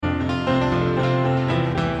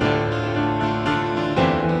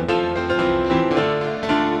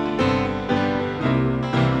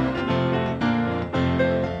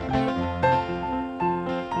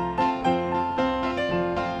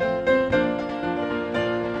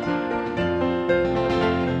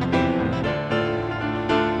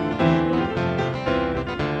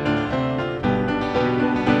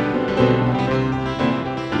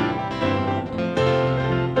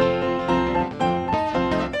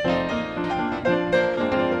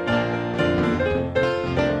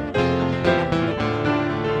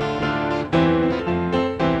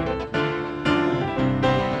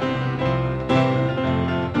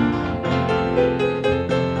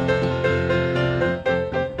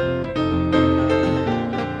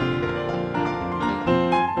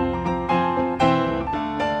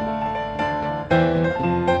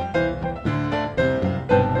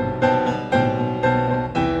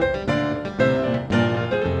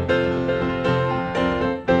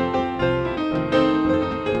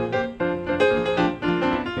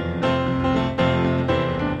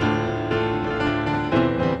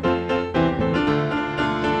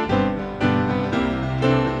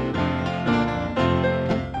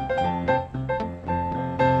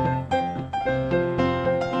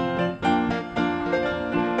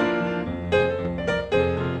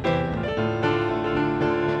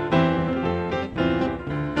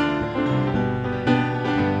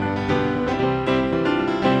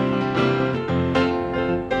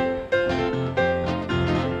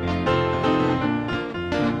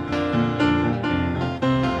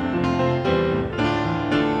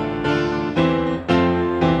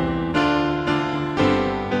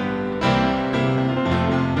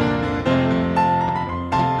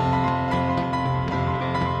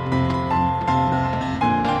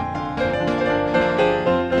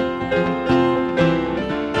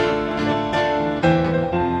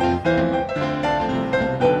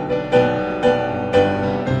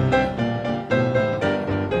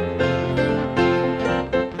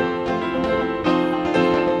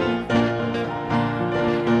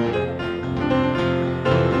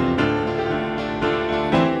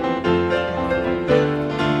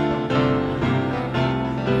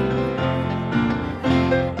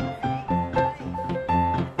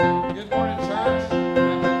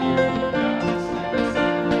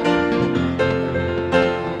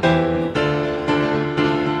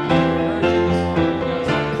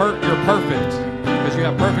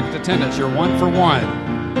attendance. You're 1 for 1.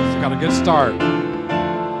 So got a good start.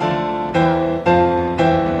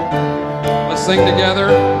 Let's sing together.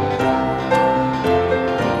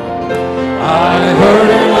 I heard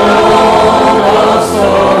an old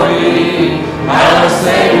story, how a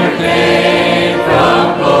Savior came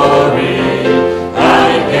from glory, how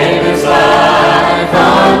He gave His life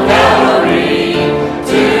on Calvary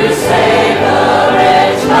to save a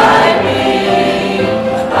wretch like me.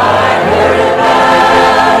 I heard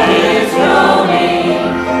about His groaning,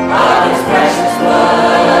 of His precious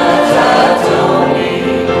blood's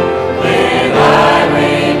atoning, when I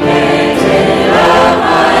repented of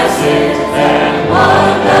my sins and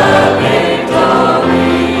won the victories.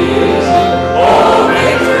 Oh,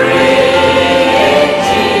 victory in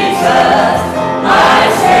Jesus, my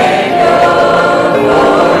Savior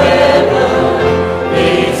forever. He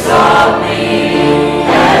sought me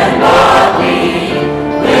and bought me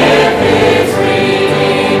with His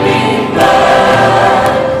redeeming blood.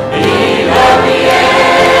 He loved me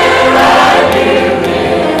ere I knew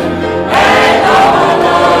Him, and all my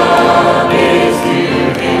love is to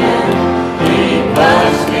Him. He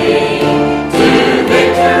plunged me to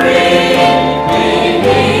victory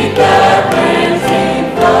beneath the cleansing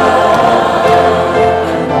flood.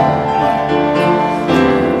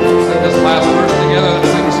 Sing this last verse together.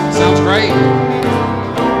 That sounds great.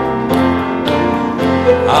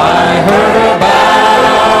 I heard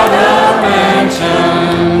about a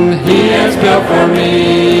mansion He has built for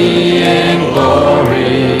me in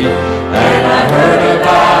glory, and I heard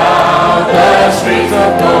about the streets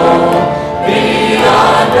of gold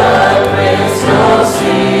beyond the crystal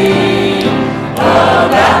sea,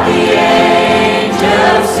 about the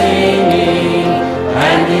angels singing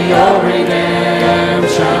and the old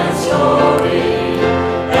redemption story.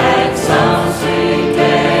 And some sweet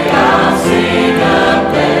day I'll sing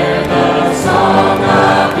up there the song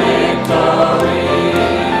of victory.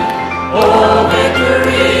 Oh,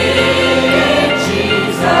 victory in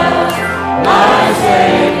Jesus, my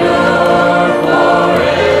Savior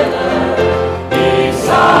forever. He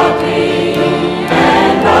sought me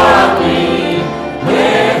and bought me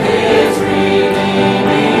with His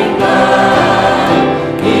redeeming blood.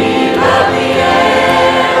 He loved me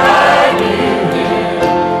ere I knew Him,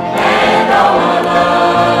 and all my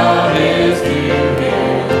love is to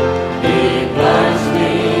Him. He plunged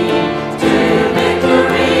me to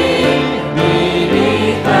victory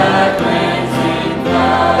beneath the cleansing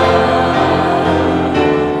flood.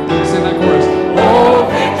 Sing that chorus. Oh,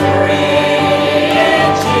 victory in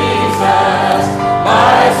Jesus,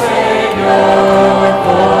 my Savior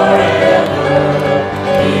forever.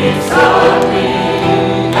 He sought me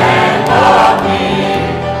and bought me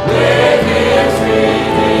with His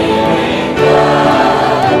redeeming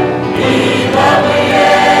blood. He loved me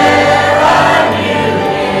ere I knew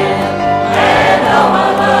Him, and all my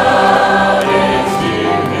love is to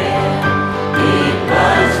Him. He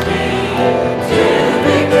plunged me to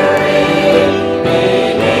victory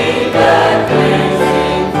beneath the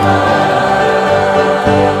cleansing flood.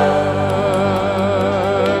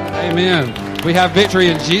 Amen. We have victory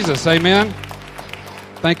in Jesus. Amen.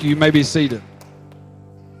 Thank you. You may be seated.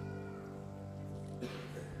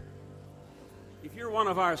 If you're one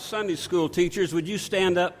of our Sunday school teachers, would you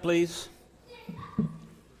stand up, please?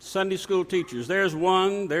 Sunday school teachers. There's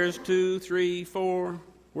one, there's 2, 3, 4.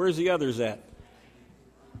 Where's the others at?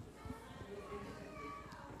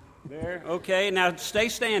 There. Okay, now stay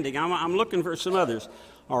standing. I'm looking for some others.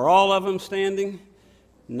 Are all of them standing?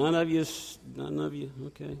 None of you?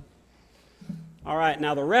 Okay. All right,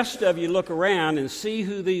 now the rest of you look around and see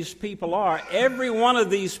who these people are. Every one of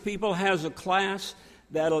these people has a class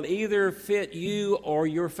that'll either fit you or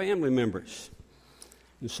your family members.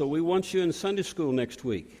 And so we want you in Sunday school next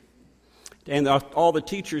week. And all the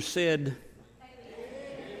teachers said,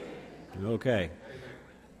 okay.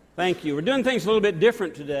 Thank you. We're doing things a little bit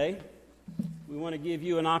different today. We want to give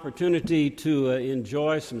you an opportunity to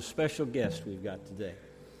enjoy some special guests we've got today.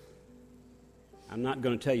 I'm not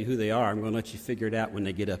going to tell you who they are. I'm going to let you figure it out when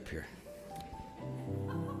they get up here.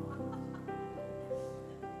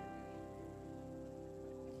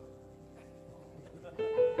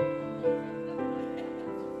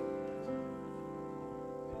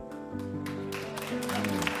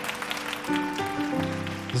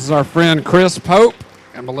 This is our friend Chris Pope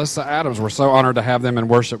and Melissa Adams. We're so honored to have them in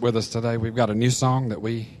worship with us today. We've got a new song that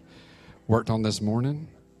we worked on this morning.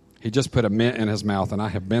 He just put a mint in his mouth, and I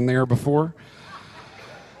have been there before.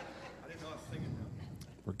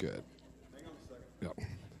 We're good. Hang on a second. Yep.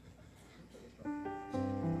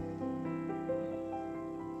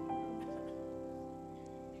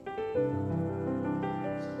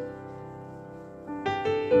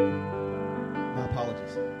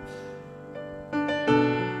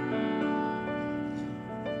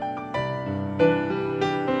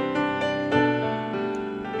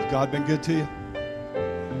 God been good to you?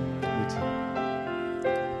 Me too.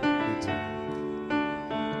 Me too.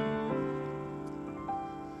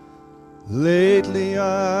 Lately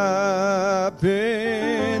I've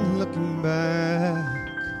been looking back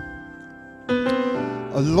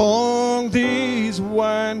along these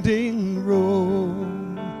winding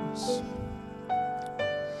roads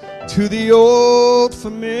to the old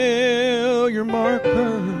familiar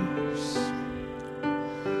markers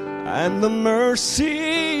and the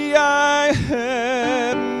mercy I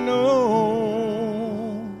had known.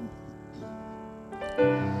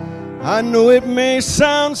 I know it may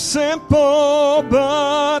sound simple,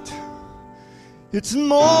 but it's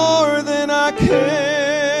more than I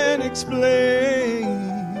can explain.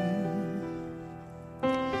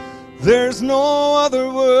 There's no other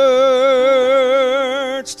words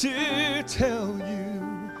to tell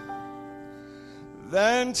you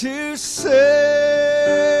than to say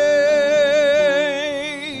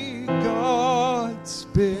God's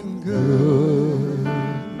been good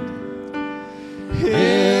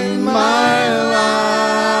in my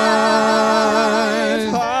life.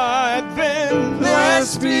 I've been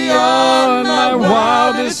blessed beyond my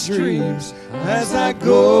wildest dreams as I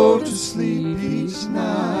go to sleep each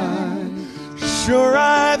night. Sure,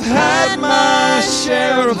 I've had my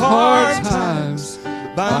share of hard times.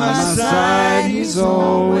 By my side He's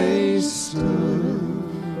always stood.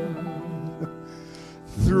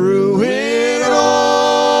 Through it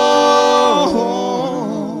all,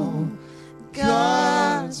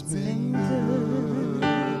 God's been good.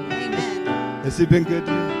 Amen. Has He been good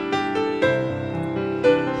to you?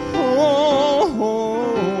 Oh,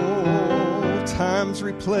 times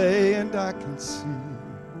replay and I can see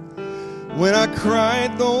when I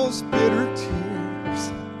cried those bitter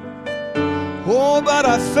tears. Oh, but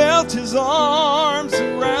I felt His arms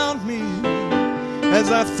around me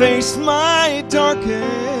as I faced my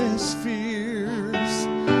darkest fears.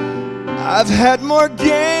 I've had more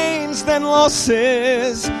gains than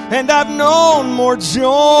losses, and I've known more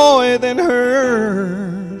joy than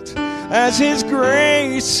hurt, as His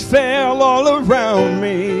grace fell all around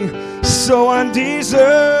me, so undeserved,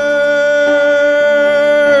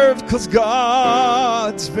 'cause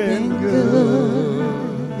God's been good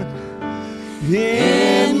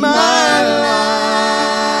in my life.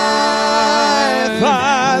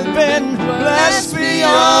 I've been blessed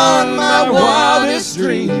beyond my wildest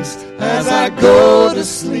dreams as I go to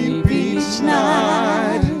sleep each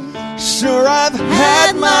night. Sure, I've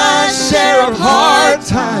had my share of hard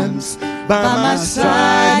times. By my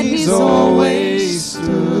side He's always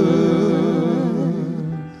stood.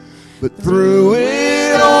 But through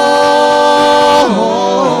it all,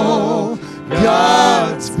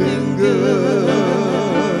 God's been good.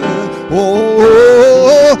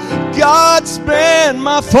 Oh, God's been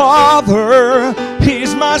my Father.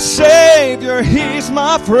 He's my Savior. He's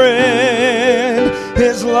my friend.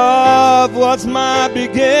 His love was my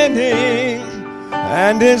beginning,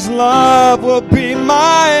 and His love will be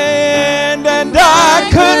my end. And I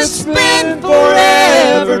could spend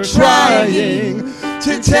forever trying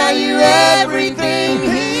to tell you everything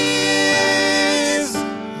He is,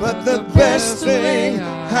 but the best thing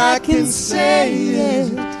I can say is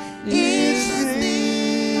this: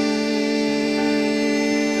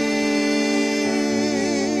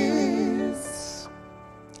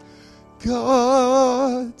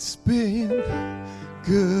 God's been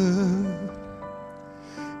good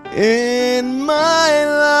in my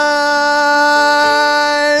life.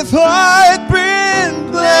 I've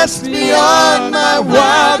been blessed beyond my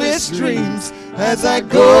wildest dreams as I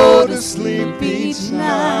go to sleep each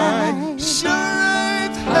night. Sure,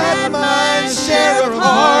 I've had my share of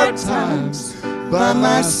hard times. By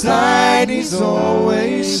my side He's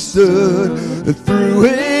always stood. Through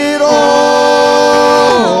it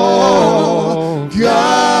all,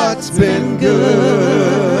 God's been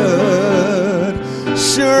good.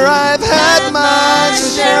 Sure, I've had my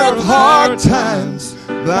share of hard times.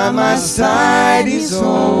 By my side He's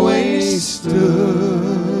always stood.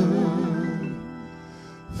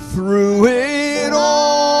 Through it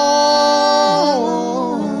all,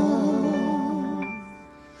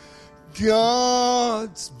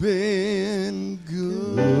 God's been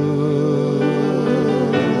good.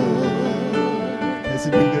 Has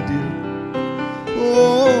He been good to you?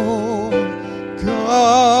 Oh,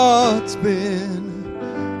 God's been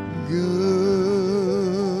good.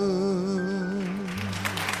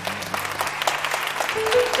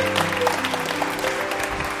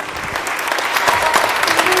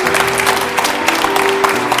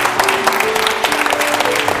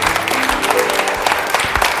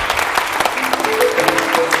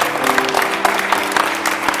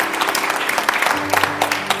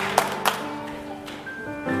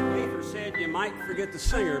 forget the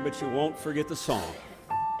singer, but you won't forget the song.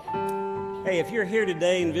 Hey, if you're here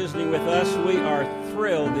today and visiting with us, we are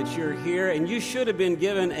thrilled that you're here, and you should have been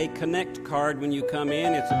given a Connect card when you come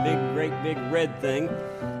in. It's a big, great, big red thing.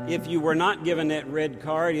 If you were not given that red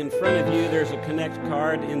card, in front of you there's a Connect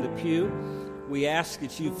card in the pew. We ask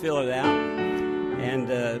that you fill it out and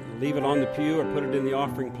leave it on the pew or put it in the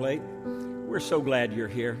offering plate. We're so glad you're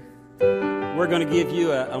here. We're going to give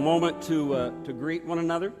you a moment to greet one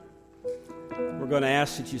another. We're going to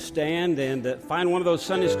ask that you stand and find one of those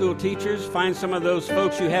Sunday school teachers, find some of those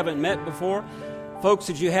folks you haven't met before, folks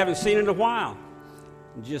that you haven't seen in a while.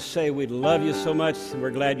 And just say, we love you so much, and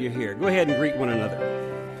we're glad you're here. Go ahead and greet one another.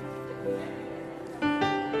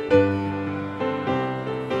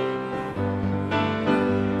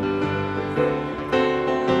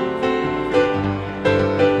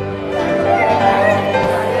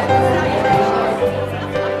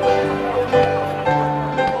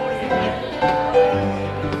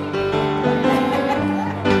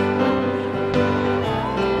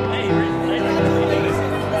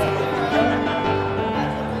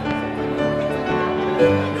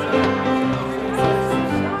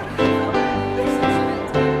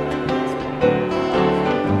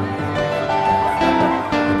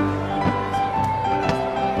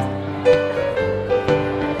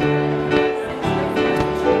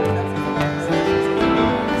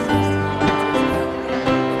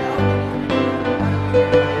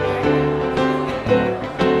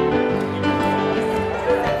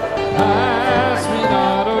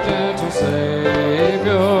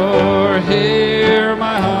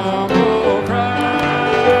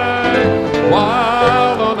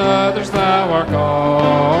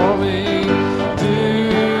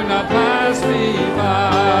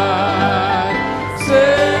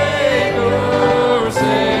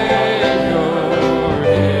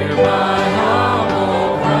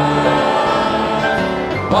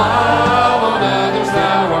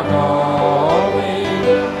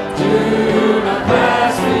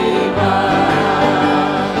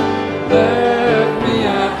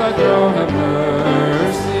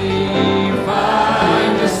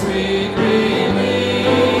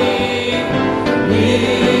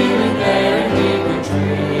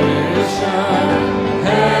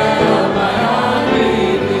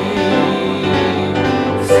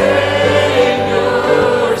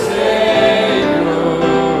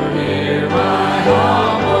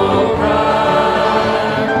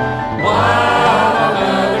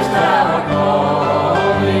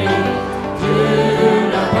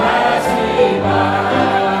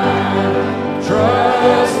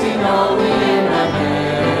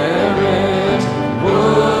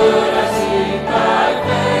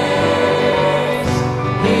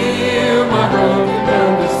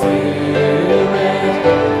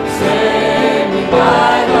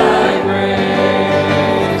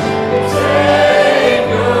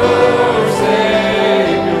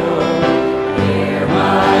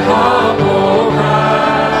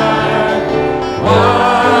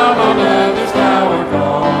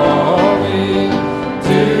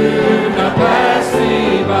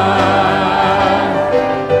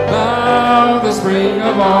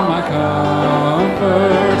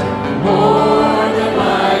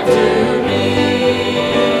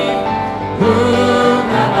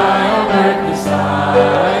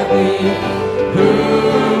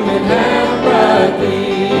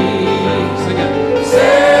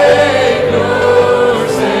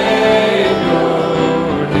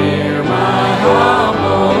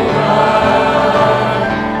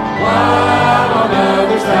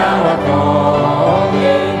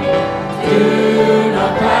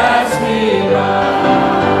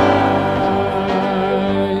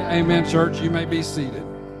 Church, you may be seated.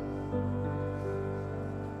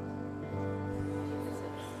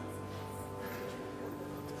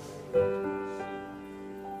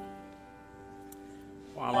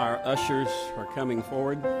 While our ushers are coming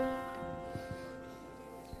forward,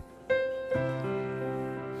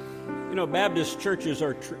 you know, Baptist churches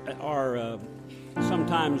are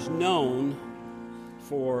sometimes known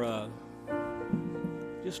for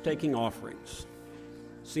just taking offerings.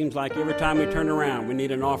 Seems like every time we turn around, we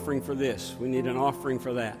need an offering for this, we need an offering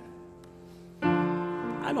for that.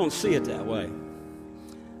 I don't see it that way.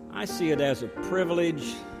 I see it as a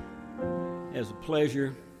privilege, as a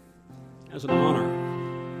pleasure, as an honor.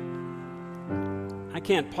 I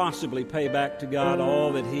can't possibly pay back to God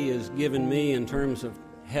all that He has given me in terms of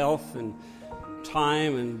health and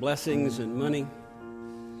time and blessings and money,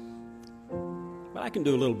 but I can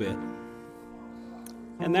do a little bit.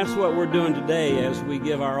 And that's what we're doing today as we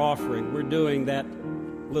give our offering. We're doing that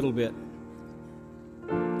little bit.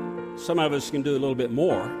 Some of us can do a little bit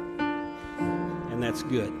more, and that's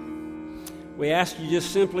good. We ask you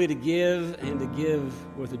just simply to give and to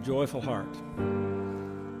give with a joyful heart,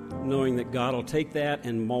 knowing that God will take that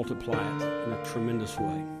and multiply it in a tremendous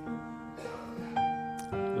way.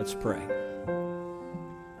 Let's pray.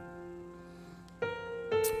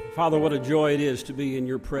 Father, what a joy it is to be in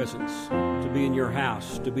your presence, to be in your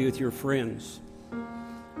house, to be with your friends,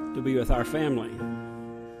 to be with our family,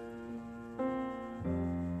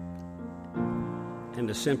 and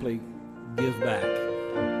to simply give back.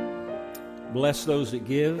 Bless those that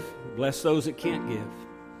give. Bless those that can't give.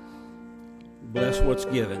 Bless what's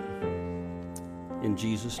given. In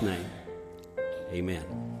Jesus' name, amen.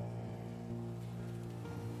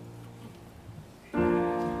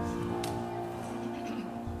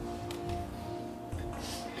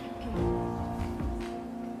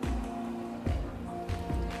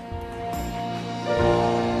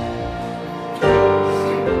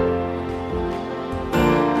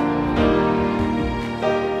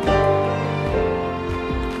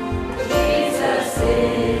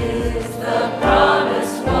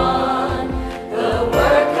 The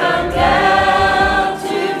word come down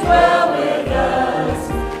to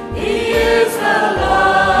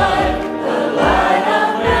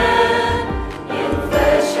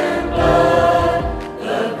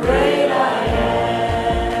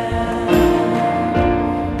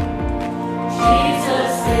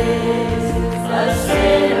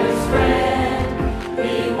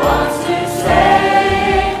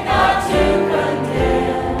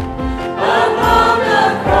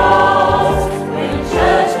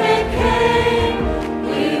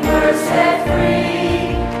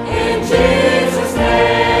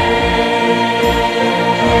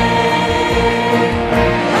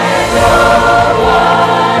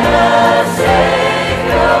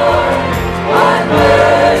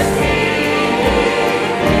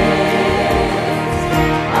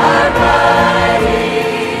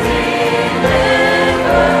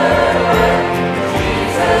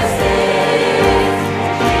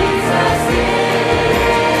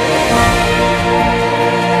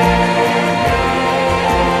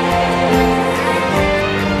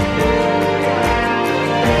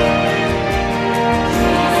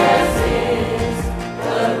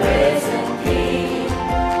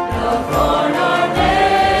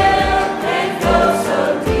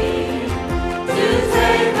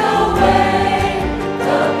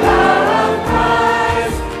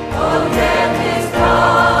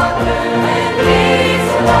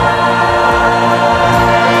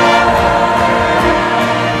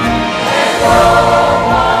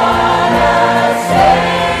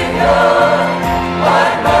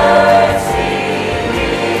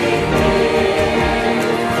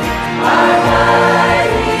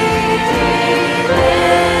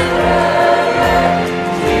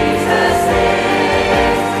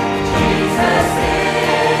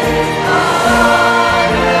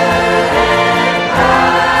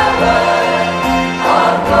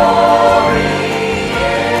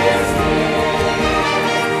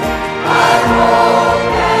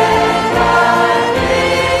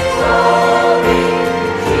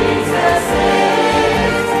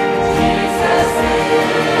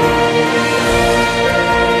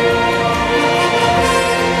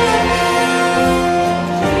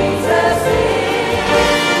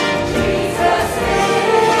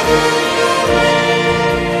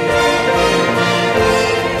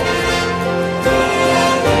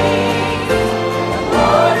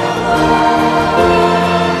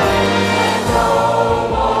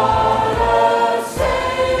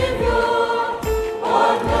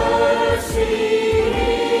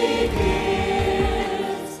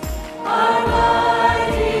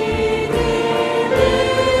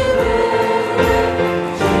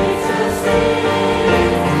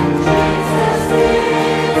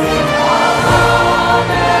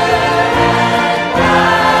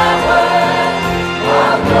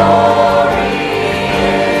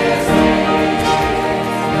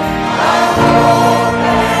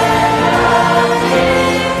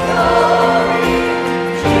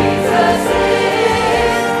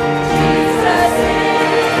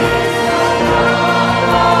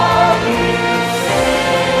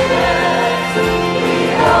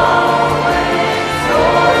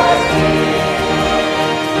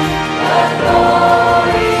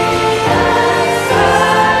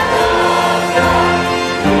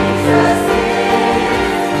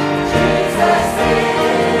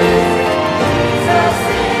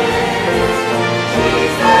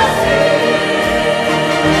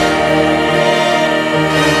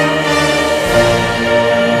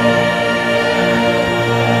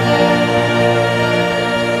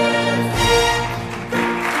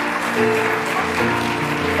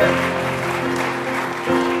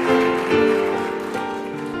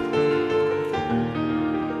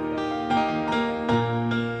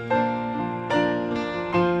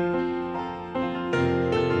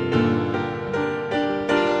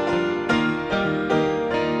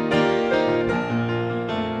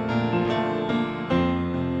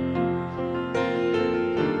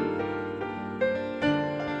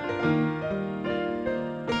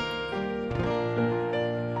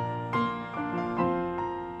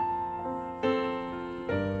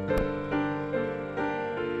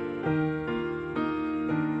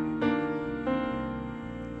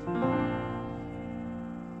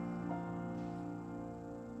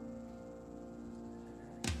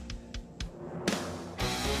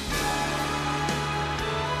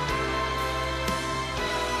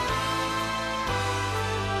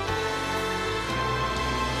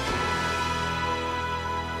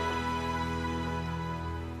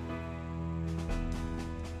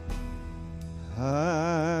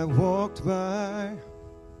I walked by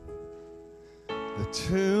the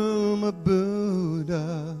tomb of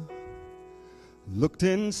Buddha, looked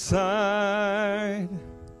inside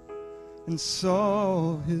and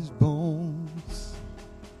saw his bones.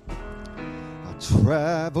 I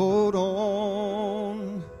traveled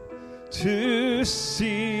on to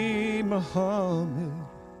see Muhammad.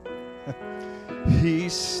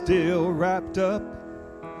 He's still wrapped up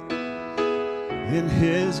in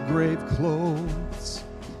his grave clothes.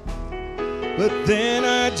 But then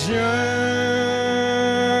I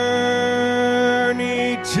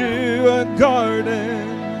journeyed to a garden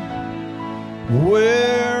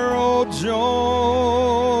where old Joseph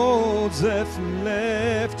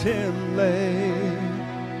left him lay,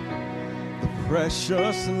 the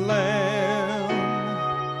precious lamb,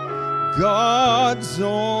 God's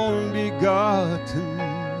own begotten.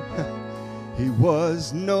 He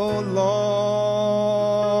was no longer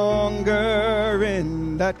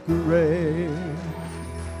in that grave.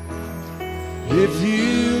 If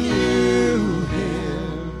you knew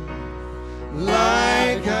him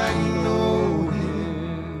like I know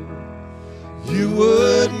him, you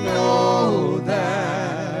would know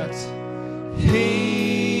that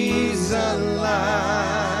he's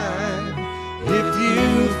alive. If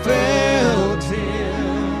you felt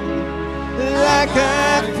him like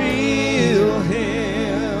I feel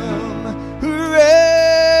him,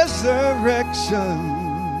 resurrection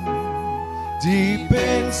deep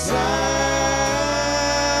inside,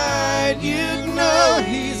 you know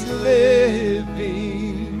he's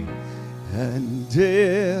living and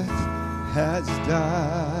death has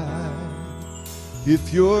died.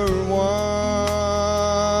 If you're wandering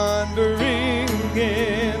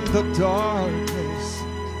in the darkness,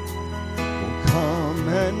 well, come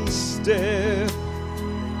and step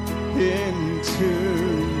into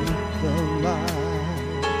the light.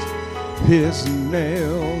 His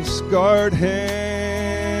nail-scarred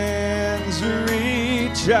hands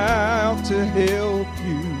reach out to help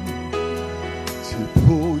you, to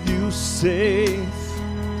pull you safe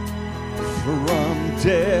from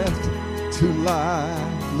death to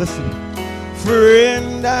life. Listen,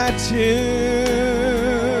 friend, I too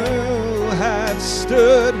have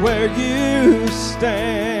stood where you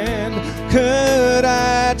stand. Could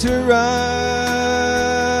I trust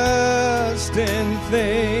in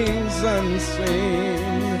things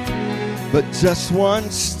unseen? But just one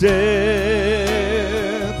step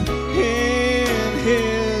in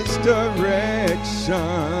his direction,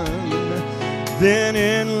 then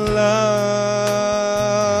in love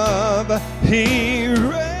he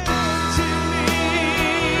ran to me.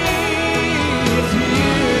 If you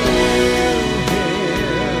knew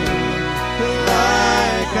him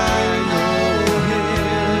like I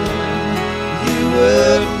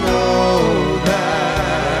would know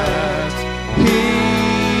that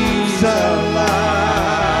he's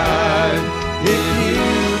alive. If you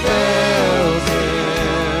felt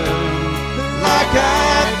him like I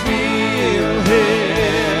feel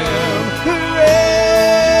him,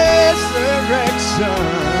 resurrection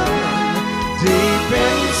deep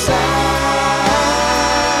inside,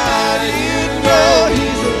 you know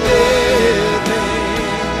he's living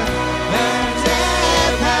and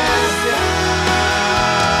death has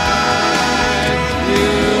died. You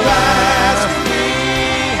ask me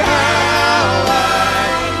how I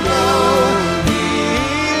know he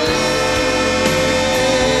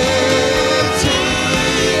lives. He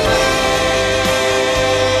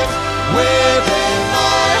lives within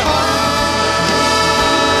my heart.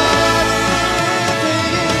 If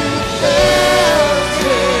you felt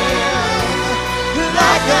him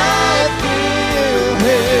like I feel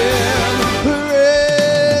him,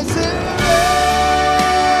 resurrection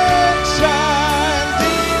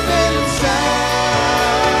deep inside,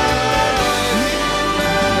 you know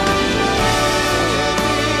living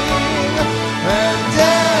and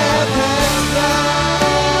death has died.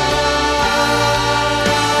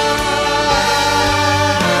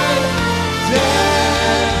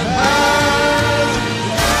 Death has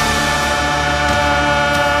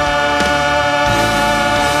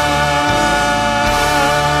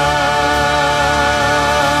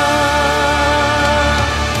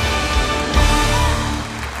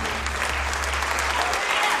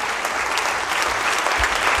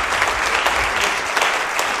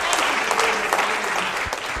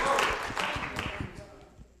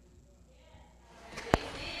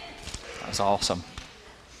That's awesome.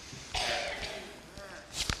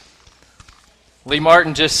 Lee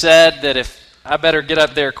Martin just said that if I better get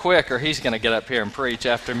up there quick or he's going to get up here and preach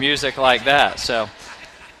after music like that. So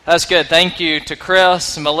that's good. Thank you to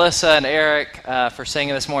Chris, Melissa, and Eric for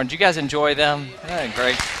singing this morning. Did you guys enjoy them? Yeah,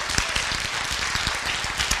 great.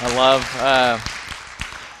 I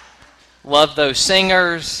love those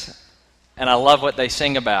singers, and I love what they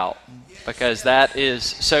sing about, because that is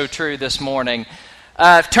so true this morning.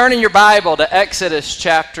 Turn in your Bible to Exodus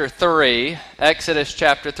chapter 3. Exodus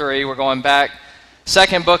chapter 3, we're going back,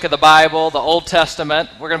 second book of the Bible, the Old Testament.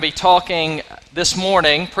 We're going to be talking this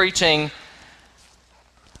morning, preaching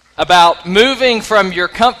about moving from your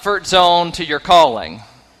comfort zone to your calling.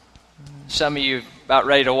 Some of you about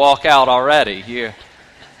ready to walk out already. You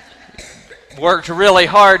worked really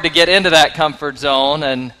hard to get into that comfort zone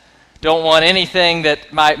and don't want anything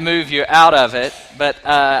that might move you out of it. But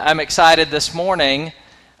I'm excited this morning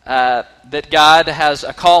that God has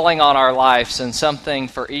a calling on our lives and something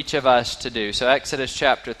for each of us to do. So Exodus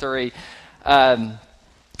chapter 3.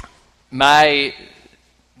 My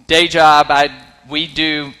day job, we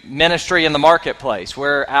do ministry in the marketplace.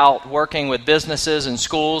 We're out working with businesses and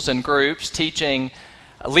schools and groups, teaching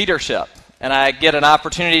leadership. And I get an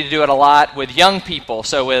opportunity to do it a lot with young people.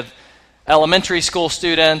 So with elementary school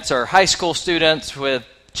students or high school students, with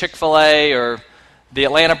Chick-fil-A or the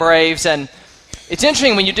Atlanta Braves. And it's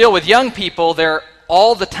interesting when you deal with young people, they're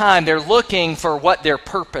all the time, they're looking for what their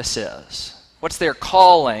purpose is. What's their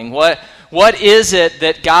calling? What is it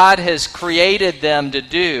that God has created them to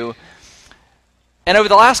do? And over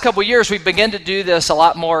the last couple of years, we've begun to do this a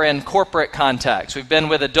lot more in corporate context. We've been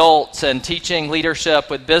with adults and teaching leadership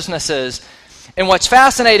with businesses. And what's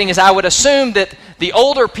fascinating is I would assume that the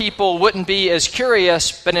older people wouldn't be as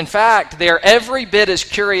curious, but in fact, they're every bit as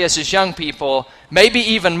curious as young people, maybe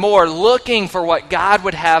even more, looking for what God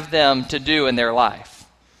would have them to do in their life.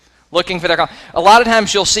 Looking for their calling. A lot of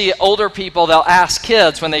times you'll see older people, they'll ask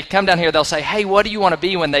kids, when they come down here, they'll say, hey, what do you want to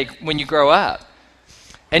be when you grow up?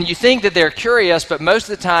 And you think that they're curious, but most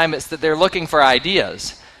of the time it's that they're looking for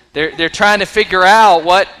ideas. They're trying to figure out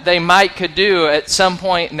what they could do at some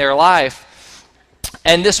point in their life.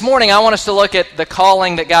 And this morning I want us to look at the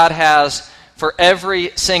calling that God has for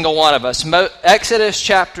every single one of us. Exodus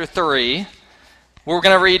chapter 3, we're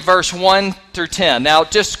going to read verse 1 through 10. Now,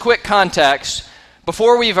 just quick context.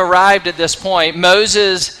 Before we've arrived at this point,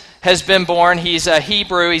 Moses has been born. He's a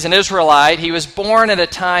Hebrew. He's an Israelite. He was born at a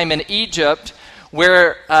time in Egypt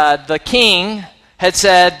where the king had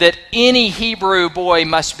said that any Hebrew boy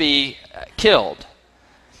must be killed.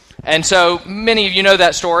 And so many of you know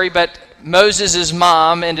that story, but Moses'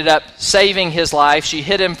 mom ended up saving his life. She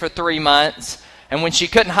hid him for 3 months, and when she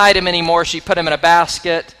couldn't hide him anymore, she put him in a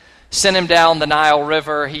basket, sent him down the Nile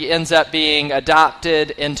River. He ends up being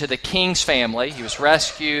adopted into the king's family. He was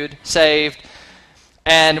rescued, saved,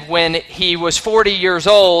 and when he was 40 years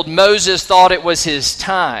old, Moses thought it was his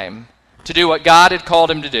time to do what God had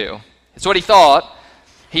called him to do. It's what he thought.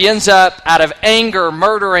 He ends up, out of anger,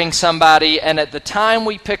 murdering somebody, and at the time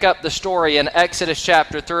we pick up the story in Exodus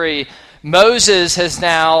chapter 3, Moses has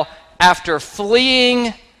now, after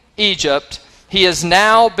fleeing Egypt, he has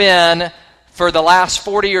now been, for the last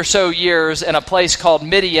 40 or so years, in a place called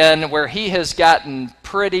Midian, where he has gotten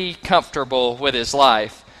pretty comfortable with his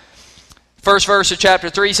life. First verse of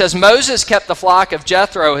chapter 3 says, Moses kept the flock of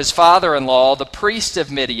Jethro, his father-in-law, the priest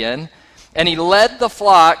of Midian, and he led the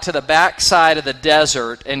flock to the backside of the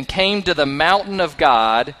desert and came to the mountain of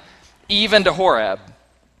God, even to Horeb.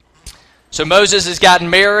 So Moses has gotten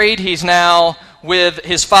married. He's now with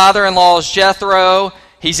his father-in-law's Jethro.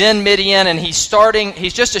 He's in Midian, and he's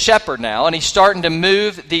just a shepherd now, and he's starting to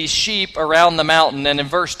move these sheep around the mountain. And in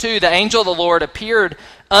verse 2, the angel of the Lord appeared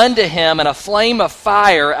unto him in a flame of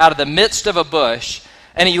fire out of the midst of a bush.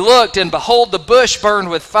 And he looked, and behold, the bush burned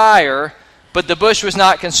with fire, but the bush was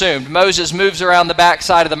not consumed. Moses moves around the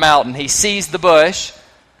backside of the mountain. He sees the bush.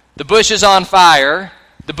 The bush is on fire.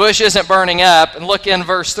 The bush isn't burning up. And look in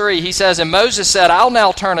verse 3. He says, and Moses said, I'll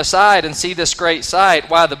now turn aside and see this great sight,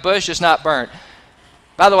 why the bush is not burnt.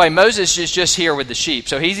 By the way, Moses is just here with the sheep.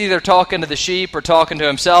 So he's either talking to the sheep or talking to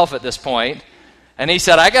himself at this point. And he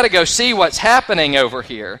said, I got to go see what's happening over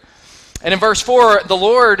here. And in verse 4, the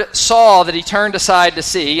Lord saw that he turned aside to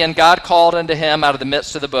see, and God called unto him out of the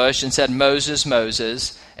midst of the bush and said, Moses,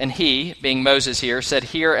 Moses. And he, being Moses here, said,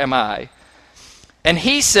 Here am I. And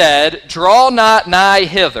he said, Draw not nigh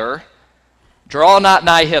hither. Draw not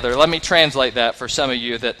nigh hither. Let me translate that for some of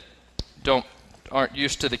you that aren't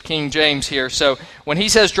used to the King James here. So when he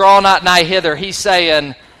says, Draw not nigh hither, he's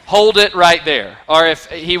saying, hold it right there. Or if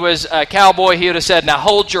he was a cowboy, he would have said, now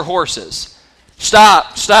hold your horses.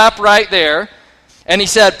 Stop right there. And he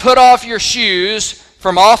said, Put off your shoes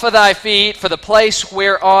from off of thy feet, for the place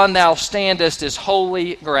whereon thou standest is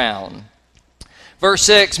holy ground. Verse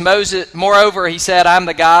 6, Moses, moreover, he said, I'm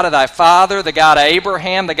the God of thy father, the God of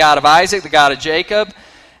Abraham, the God of Isaac, the God of Jacob.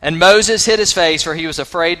 And Moses hid his face, for he was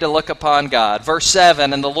afraid to look upon God. Verse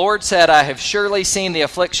 7, and the Lord said, I have surely seen the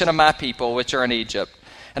affliction of my people which are in Egypt,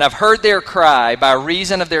 and I've heard their cry by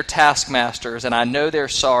reason of their taskmasters, and I know their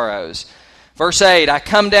sorrows. Verse 8, I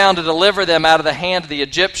come down to deliver them out of the hand of the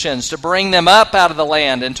Egyptians, to bring them up out of the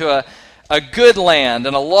land into a good land,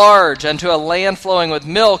 and a large, unto a land flowing with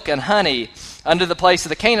milk and honey, unto the place of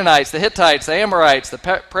the Canaanites, the Hittites, the Amorites, the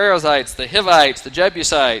Perizzites, the Hivites, the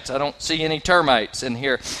Jebusites. I don't see any termites in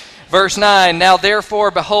here. Verse 9, now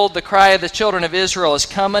therefore, behold, the cry of the children of Israel is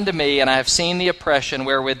come unto me, and I have seen the oppression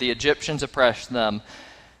wherewith the Egyptians oppressed them.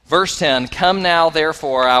 Verse 10, come now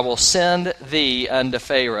therefore, I will send thee unto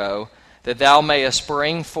Pharaoh, that thou mayest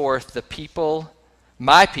bring forth the people,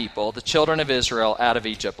 my people, the children of Israel, out of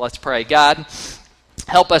Egypt. Let's pray. God,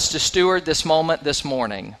 help us to steward this moment this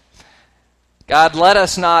morning. God, let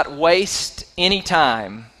us not waste any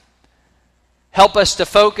time. Help us to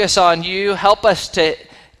focus on you. Help us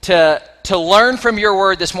to learn from your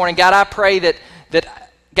word this morning. God, I pray that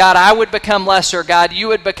God, I would become lesser. God, you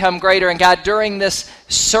would become greater. And God, during this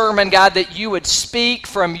sermon, God, that you would speak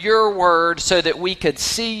from your word so that we could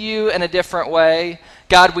see you in a different way.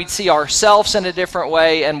 God, we'd see ourselves in a different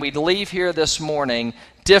way, and we'd leave here this morning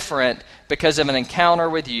different because of an encounter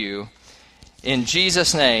with you. In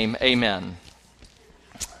Jesus' name, amen.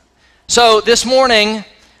 So this morning,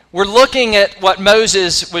 we're looking at what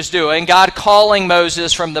Moses was doing, God calling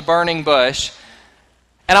Moses from the burning bush.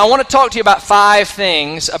 And I want to talk to you about 5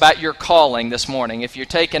 things about your calling this morning. If you're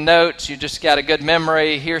taking notes, you just got a good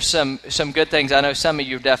memory, here's some good things. I know some of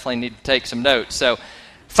you definitely need to take some notes. So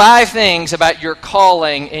 5 things about your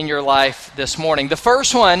calling in your life this morning. The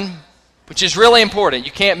first one, which is really important,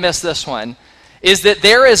 you can't miss this one, is that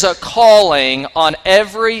there is a calling on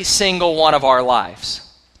every single one of our lives.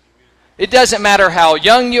 It doesn't matter how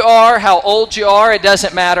young you are, how old you are. It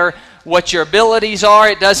doesn't matter what your abilities are.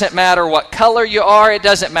 It doesn't matter what color you are. It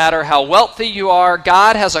doesn't matter how wealthy you are.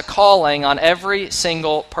 God has a calling on every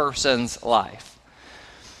single person's life.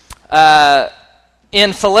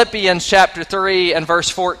 In Philippians chapter 3 and verse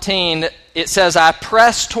 14, it says, I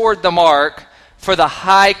press toward the mark for the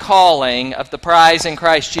high calling of the prize in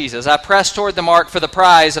Christ Jesus. I press toward the mark for the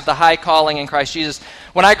prize of the high calling in Christ Jesus.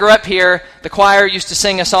 When I grew up here, the choir used to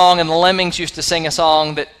sing a song, and the Lemmings used to sing a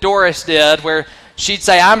song that Doris did, where she'd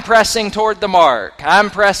say, I'm pressing toward the mark. I'm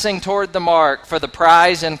pressing toward the mark for the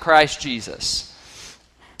prize in Christ Jesus.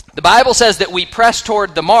 The Bible says that we press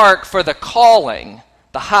toward the mark for the calling,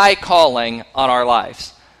 the high calling on our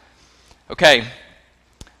lives. Okay.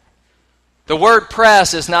 The word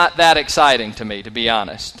press is not that exciting to me, to be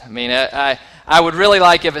honest. I mean, I would really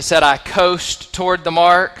like if it said I coast toward the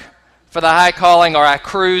mark for the high calling, or I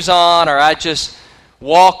cruise on, or I just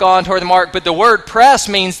walk on toward the mark. But the word press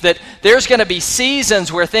means that there's going to be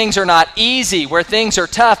seasons where things are not easy, where things are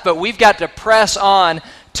tough, but we've got to press on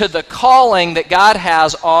to the calling that God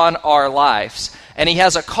has on our lives. And He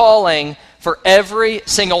has a calling for every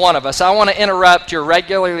single one of us. I want to interrupt your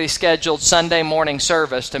regularly scheduled Sunday morning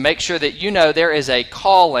service to make sure that you know there is a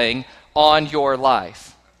calling on your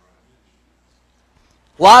life.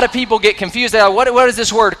 A lot of people get confused. What does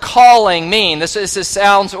this word calling mean? This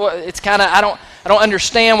sounds, it's kind of, I don't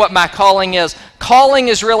understand what my calling is. Calling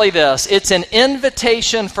is really this. It's an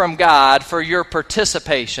invitation from God for your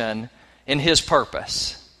participation in His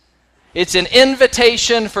purpose. It's an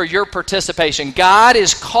invitation for your participation. God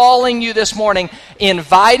is calling you this morning,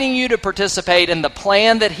 inviting you to participate in the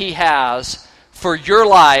plan that He has for your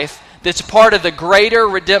life that's part of the greater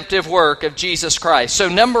redemptive work of Jesus Christ. So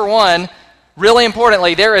number one, really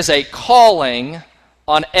importantly, there is a calling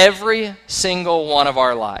on every single one of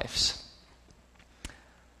our lives.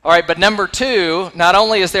 All right, but number two, not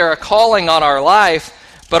only is there a calling on our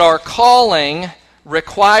life, but our calling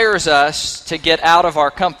requires us to get out of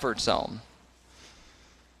our comfort zone.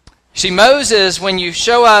 See, Moses, when you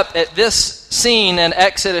show up at this scene in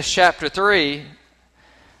Exodus chapter 3,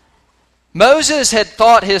 Moses had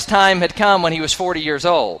thought his time had come when he was 40 years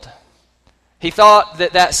old. He thought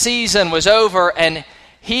that season was over, and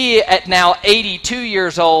he, at now 82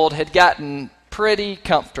 years old, had gotten pretty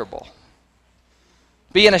comfortable.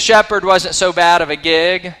 Being a shepherd wasn't so bad of a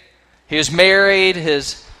gig. He was married.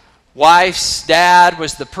 His wife's dad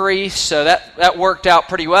was the priest, so that worked out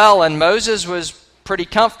pretty well, and Moses was pretty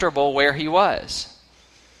comfortable where he was.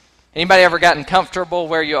 Anybody ever gotten comfortable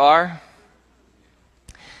where you are?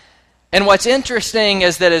 And what's interesting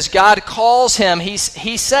is that as God calls him, he's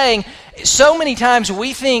saying, so many times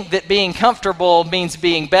we think that being comfortable means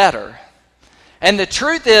being better. And the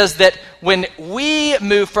truth is that when we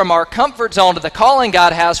move from our comfort zone to the calling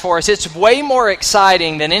God has for us, it's way more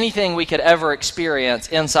exciting than anything we could ever experience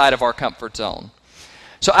inside of our comfort zone.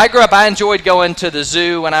 So I grew up, I enjoyed going to the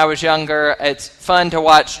zoo when I was younger. It's fun to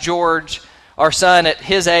watch George, our son, at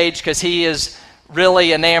his age, because he is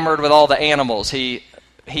really enamored with all the animals. He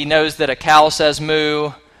knows that a cow says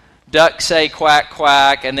moo, ducks say quack,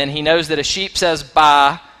 quack, and then he knows that a sheep says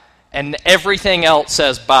baa, and everything else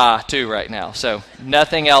says baa too right now. So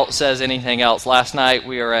nothing else says anything else. Last night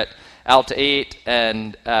we were out to eat,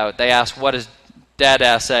 and they asked, what does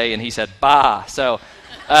Dada say? And he said baa. So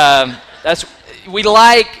we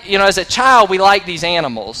like, as a child, we like these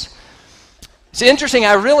animals. It's interesting,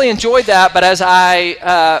 I really enjoyed that, but as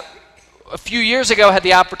I, a few years ago, had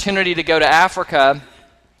the opportunity to go to Africa,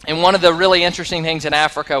 and one of the really interesting things in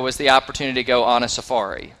Africa was the opportunity to go on a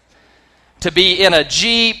safari. To be in a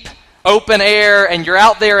Jeep, open air, and you're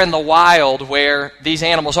out there in the wild where these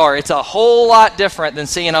animals are. It's a whole lot different than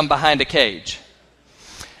seeing them behind a cage.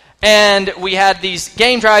 And we had these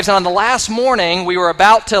game drives, and on the last morning, we were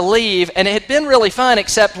about to leave, and it had been really fun,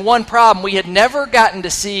 except one problem. We had never gotten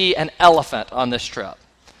to see an elephant on this trip.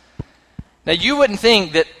 Now, you wouldn't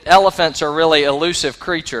think that elephants are really elusive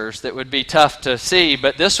creatures that would be tough to see,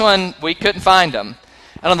 but this one, we couldn't find them.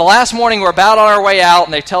 And on the last morning, we're about on our way out,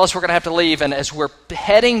 and they tell us we're going to have to leave, and as we're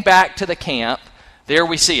heading back to the camp, there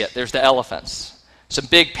we see it. There's the elephants. Some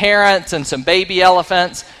big parents and some baby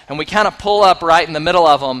elephants, and we kind of pull up right in the middle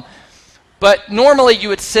of them. But normally you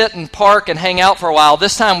would sit and park and hang out for a while.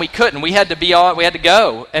 This time we couldn't. We had to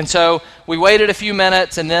go. And so we waited a few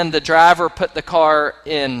minutes, and then the driver put the car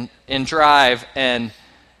in drive, and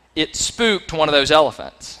it spooked one of those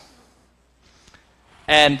elephants.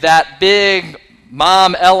 And that big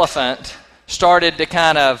mom elephant started to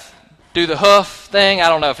kind of do the hoof thing. I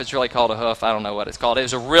don't know if it's really called a hoof. I don't know what it's called. It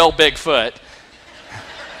was a real big foot.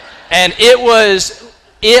 And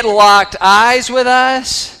it locked eyes with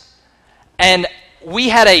us, and we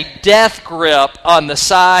had a death grip on the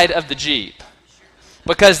side of the Jeep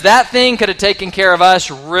because that thing could have taken care of us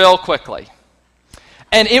real quickly.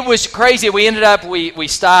 And it was crazy. We ended up, we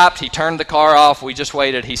stopped. He turned the car off. We just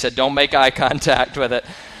waited. He said, don't make eye contact with it.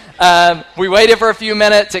 We waited for a few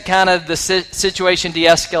minutes. It kind of, the situation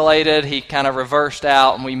de-escalated. He kind of reversed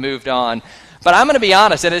out, and we moved on. But I'm going to be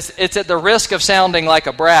honest, and it's at the risk of sounding like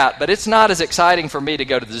a brat, but it's not as exciting for me to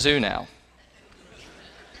go to the zoo now.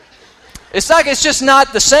 It's just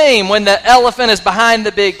not the same when the elephant is behind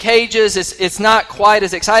the big cages. It's not quite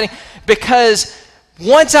as exciting because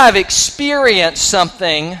once I've experienced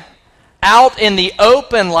something out in the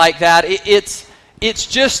open like that, it's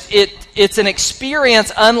an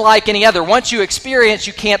experience unlike any other. Once you experience,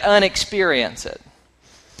 you can't unexperience it.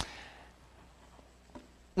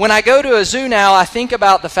 When I go to a zoo now, I think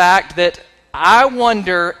about the fact that I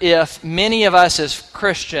wonder if many of us as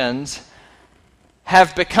Christians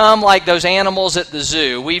have become like those animals at the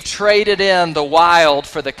zoo. We've traded in the wild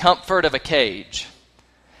for the comfort of a cage.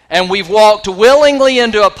 And we've walked willingly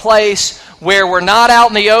into a place where we're not out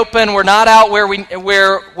in the open, we're not out where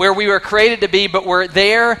we were created to be, but we're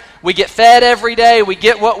there, we get fed every day, we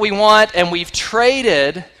get what we want, and we've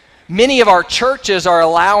traded. Many of our churches are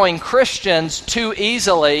allowing Christians too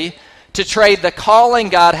easily to trade the calling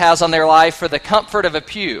God has on their life for the comfort of a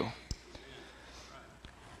pew.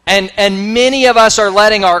 And many of us are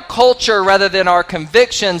letting our culture rather than our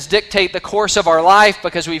convictions dictate the course of our life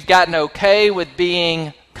because we've gotten okay with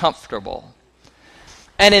being comfortable.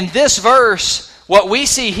 And in this verse, what we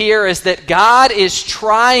see here is that God is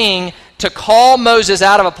trying to call Moses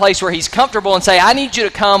out of a place where he's comfortable and say, I need you to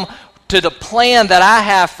come to the plan that I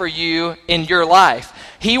have for you in your life.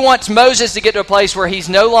 He wants Moses to get to a place where he's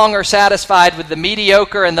no longer satisfied with the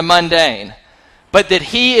mediocre and the mundane, but that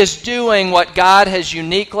he is doing what God has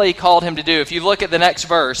uniquely called him to do. If you look at the next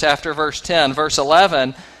verse, after verse 10, verse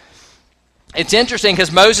 11, it's interesting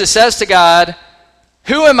because Moses says to God,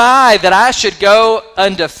 who am I that I should go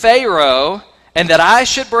unto Pharaoh and that I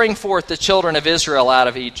should bring forth the children of Israel out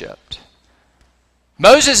of Egypt?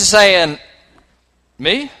 Moses is saying,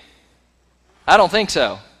 me? I don't think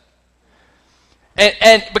so.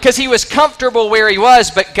 And because he was comfortable where he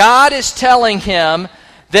was, but God is telling him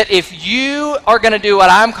that if you are going to do what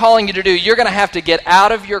I'm calling you to do, you're going to have to get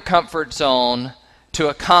out of your comfort zone to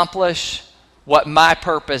accomplish what my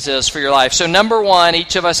purpose is for your life. So number one,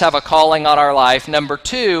 each of us have a calling on our life. Number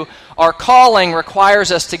two, our calling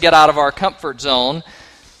requires us to get out of our comfort zone.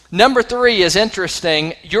 Number three is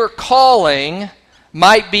interesting. Your calling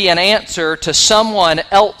might be an answer to someone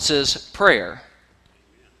else's prayer.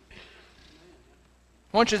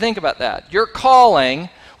 I want you to think about that. Your calling,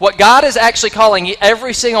 what God is actually calling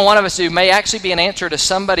every single one of us to do, may actually be an answer to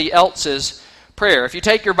somebody else's prayer. If you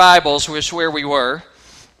take your Bibles, which is where we were,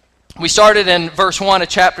 we started in verse 1 of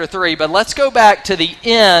chapter 3, but let's go back to the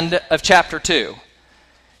end of chapter 2.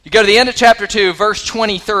 You go to the end of chapter 2, verse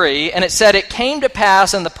 23, and it said, "It came to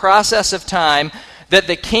pass in the process of time that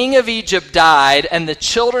the king of Egypt died, and the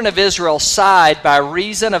children of Israel sighed by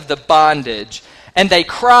reason of the bondage. And they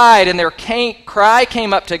cried, and their cry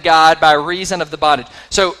came up to God by reason of the bondage."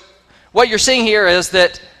 So what you're seeing here is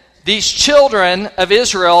that these children of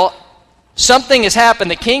Israel, something has happened.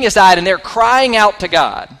 The king has died, and they're crying out to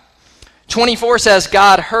God. 24 says,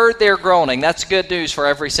 God heard their groaning. That's good news for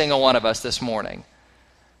every single one of us this morning.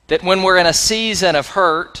 That when we're in a season of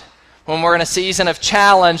hurt, when we're in a season of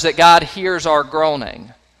challenge, that God hears our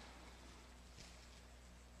groaning.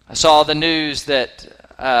 I saw the news that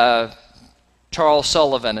Charles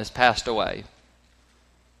Sullivan has passed away.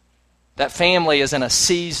 That family is in a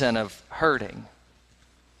season of hurting.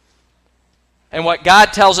 And what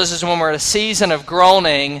God tells us is when we're in a season of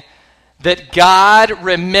groaning, that God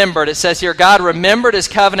remembered, it says here, God remembered his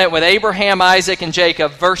covenant with Abraham, Isaac, and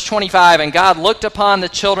Jacob. Verse 25, "And God looked upon the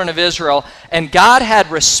children of Israel, and God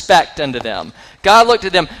had respect unto them." God looked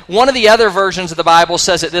at them. One of the other versions of the Bible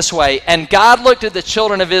says it this way, "And God looked at the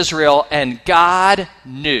children of Israel, and God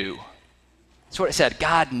knew." That's what it said,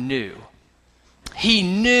 God knew. He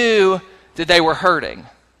knew that they were hurting.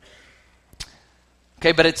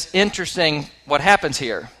 Okay, but it's interesting what happens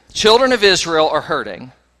here. Children of Israel are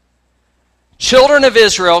hurting. Children of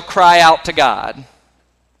Israel cry out to God.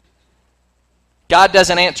 God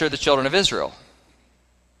doesn't answer the children of Israel,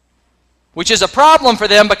 which is a problem for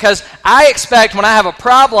them, because I expect when I have a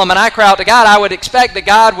problem and I cry out to God, I would expect that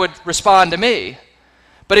God would respond to me.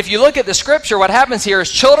 But if you look at the scripture, what happens here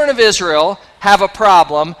is children of Israel have a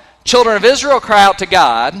problem. Children of Israel cry out to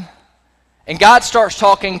God, and God starts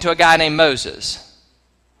talking to a guy named Moses.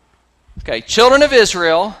 Okay, children of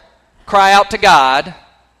Israel cry out to God.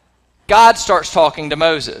 God starts talking to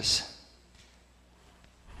Moses.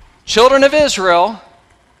 Children of Israel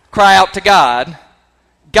cry out to God.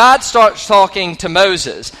 God starts talking to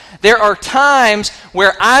Moses. There are times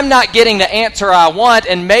where I'm not getting the answer I want,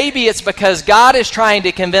 and maybe it's because God is trying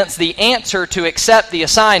to convince the answer to accept the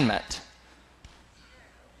assignment.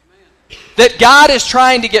 That God is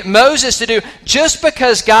trying to get Moses to do. Just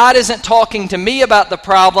because God isn't talking to me about the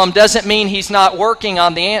problem doesn't mean he's not working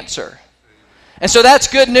on the answer. And so that's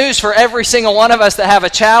good news for every single one of us that have a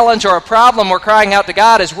challenge or a problem. We're crying out to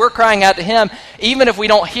God as we're crying out to him. Even if we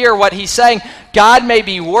don't hear what he's saying, God may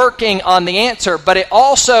be working on the answer. But it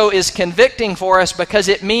also is convicting for us, because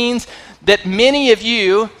it means that many of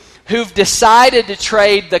you who've decided to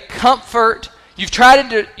trade the comfort, you've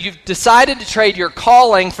decided to trade your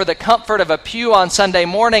calling for the comfort of a pew on Sunday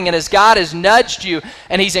morning. And as God has nudged you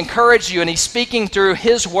and he's encouraged you and he's speaking through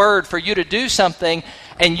his word for you to do something,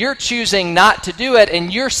 and you're choosing not to do it,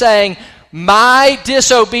 and you're saying, my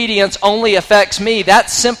disobedience only affects me,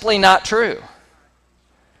 that's simply not true.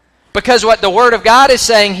 Because what the Word of God is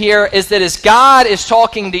saying here is that as God is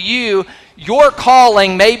talking to you, your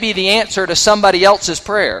calling may be the answer to somebody else's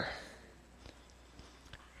prayer.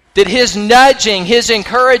 That his nudging, his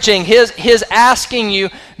encouraging, his asking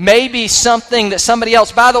you may be something that somebody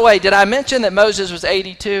else... By the way, did I mention that Moses was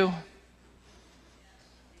 82?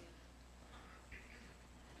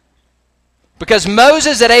 Because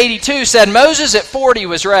Moses at 82 said Moses at 40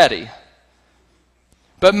 was ready.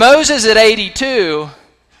 But Moses at 82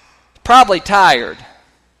 probably tired.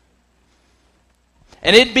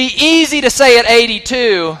 And it'd be easy to say at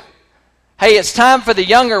 82, hey, it's time for the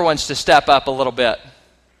younger ones to step up a little bit.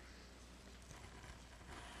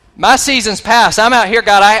 My season's past. I'm out here,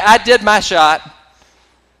 God. I did my shot.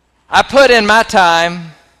 I put in my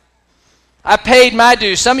time. I paid my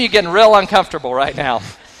dues. Some of you are getting real uncomfortable right now.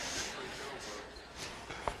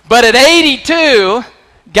 But at 82,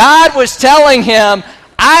 God was telling him,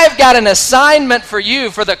 I've got an assignment for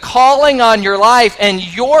you, for the calling on your life, and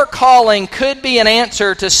your calling could be an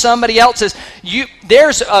answer to somebody else's.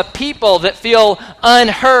 There's a people that feel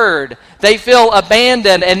unheard. They feel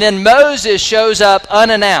abandoned. And then Moses shows up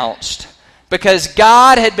unannounced because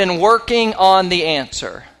God had been working on the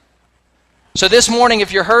answer. So this morning,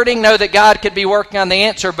 if you're hurting, know that God could be working on the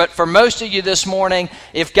answer. But for most of you this morning,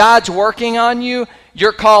 if God's working on you,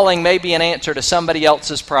 your calling may be an answer to somebody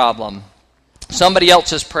else's problem, somebody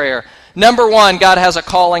else's prayer. Number one, God has a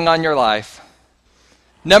calling on your life.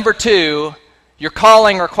 Number two, your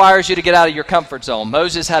calling requires you to get out of your comfort zone.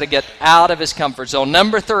 Moses had to get out of his comfort zone.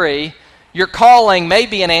 Number three, your calling may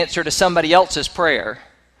be an answer to somebody else's prayer.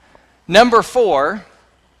 Number four,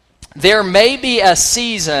 there may be a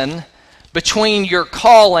season between your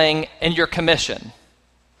calling and your commission.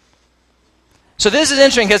 So this is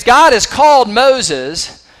interesting because God has called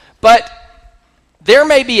Moses, but there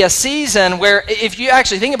may be a season where, if you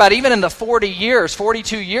actually think about it, even in the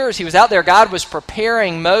 42 years he was out there, God was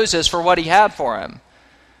preparing Moses for what he had for him.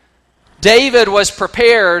 David was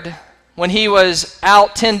prepared when he was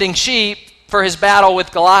out tending sheep for his battle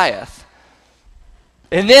with Goliath.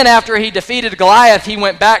 And then after he defeated Goliath, he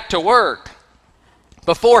went back to work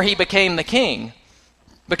before he became the king,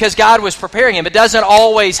 because God was preparing him. It doesn't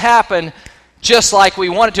always happen just like we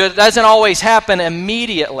want it to. It doesn't always happen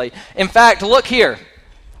immediately. In fact, look here.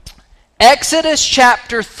 Exodus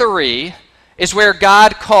chapter 3 is where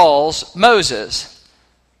God calls Moses.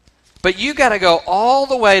 But you got to go all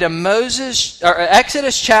the way to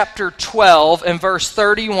Exodus chapter 12 and verse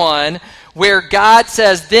 31, where God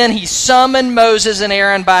says, "Then he summoned Moses and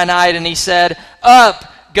Aaron by night, and he said, 'Up,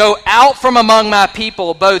 go out from among my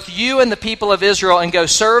people, both you and the people of Israel, and go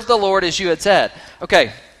serve the Lord as you had said.'"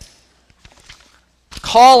 Okay.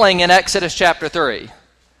 Calling in Exodus chapter 3.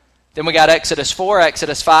 Then we got Exodus 4,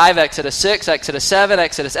 Exodus 5, Exodus 6, Exodus 7,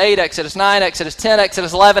 Exodus 8, Exodus 9, Exodus 10,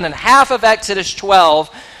 Exodus 11, and half of Exodus 12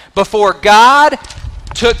 before God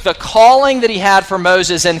took the calling that he had for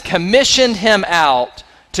Moses and commissioned him out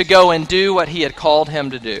to go and do what he had called him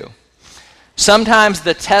to do. Sometimes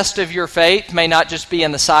the test of your faith may not just be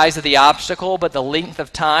in the size of the obstacle, but the length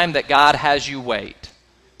of time that God has you wait.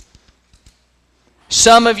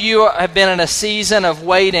 Some of you have been in a season of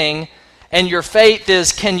waiting, and your faith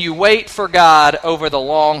is, can you wait for God over the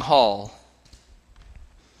long haul?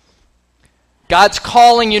 God's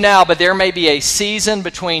calling you now, but there may be a season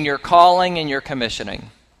between your calling and your commissioning.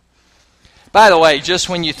 By the way, just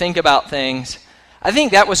when you think about things, I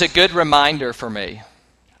think that was a good reminder for me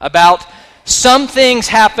about some things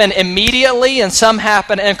happen immediately and some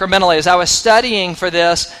happen incrementally. As I was studying for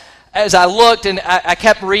this, as I looked and I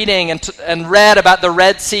kept reading and read about the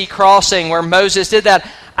Red Sea crossing where Moses did that,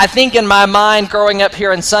 I think in my mind growing up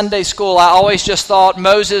here in Sunday school, I always just thought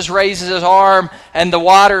Moses raises his arm and the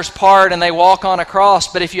waters part and they walk on across.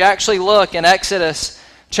 But if you actually look in Exodus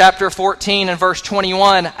chapter 14 and verse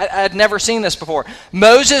 21, I'd never seen this before.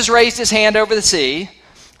 Moses raised his hand over the sea,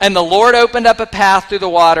 and the Lord opened up a path through the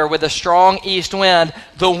water with a strong east wind.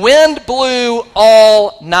 The wind blew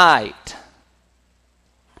all night,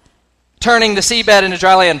 turning the seabed into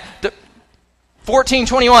dry land.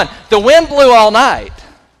 14:21, the wind blew all night.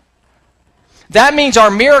 That means our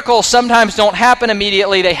miracles sometimes don't happen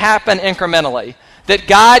immediately, they happen incrementally. That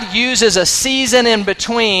God uses a season in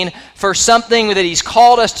between for something that he's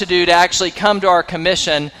called us to do to actually come to our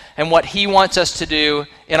commission and what he wants us to do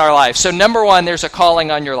in our life. So number one, there's a calling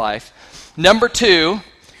on your life. Number two,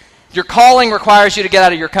 your calling requires you to get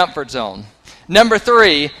out of your comfort zone. Number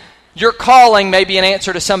three, your calling may be an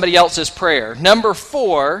answer to somebody else's prayer. Number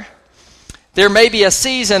four, there may be a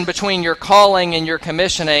season between your calling and your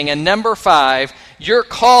commissioning. And number five, your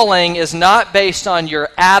calling is not based on your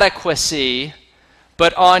adequacy,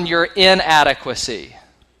 but on your inadequacy.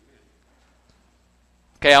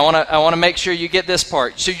 Okay, I want to make sure you get this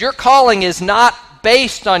part. So your calling is not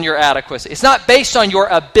based on your adequacy. It's not based on your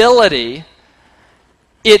ability.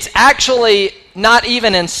 It's actually not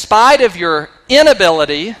even in spite of your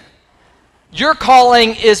inability. Your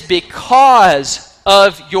calling is because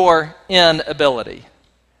of your inability,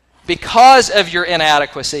 because of your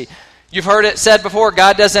inadequacy. You've heard it said before,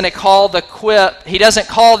 God doesn't call the equipped. He doesn't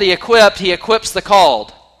call the equipped, he equips the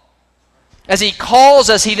called. As he calls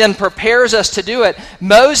us, he then prepares us to do it.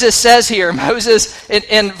 Moses says here,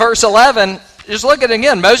 in verse 11, just look at it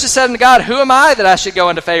again. Moses said unto God, "Who am I that I should go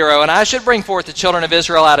into Pharaoh, and I should bring forth the children of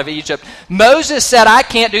Israel out of Egypt?" Moses said, "I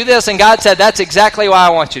can't do this," and God said, "That's exactly why I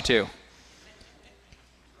want you to.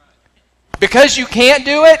 Because you can't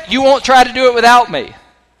do it, you won't try to do it without me.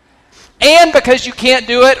 And because you can't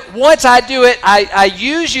do it, once I do it, I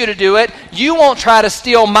use you to do it, you won't try to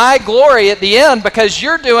steal my glory at the end because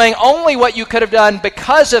you're doing only what you could have done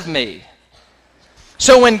because of me."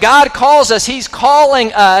 So when God calls us, he's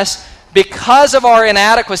calling us because of our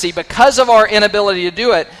inadequacy, because of our inability to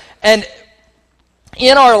do it. And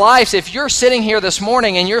in our lives, if you're sitting here this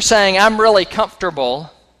morning and you're saying, "I'm really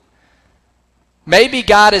comfortable," maybe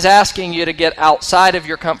God is asking you to get outside of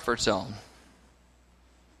your comfort zone.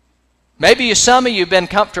 Maybe some of you have been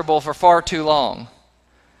comfortable for far too long.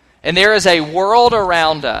 And there is a world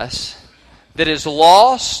around us that is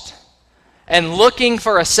lost and looking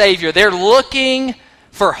for a Savior. They're looking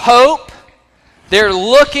for hope. They're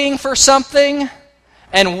looking for something.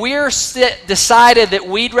 And we're decided that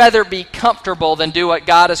we'd rather be comfortable than do what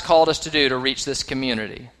God has called us to do to reach this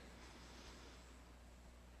community.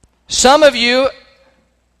 Some of you,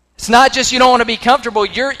 it's not just you don't want to be comfortable.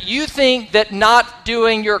 You think that not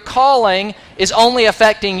doing your calling is only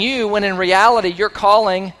affecting you, when in reality your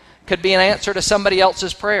calling could be an answer to somebody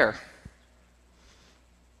else's prayer.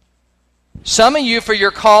 Some of you, for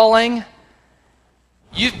your calling,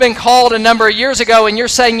 you've been called a number of years ago and you're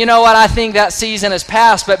saying, you know what, I think that season has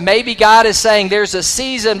passed, but maybe God is saying there's a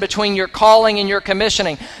season between your calling and your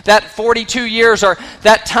commissioning. That 42 years or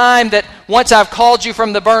that time that once I've called you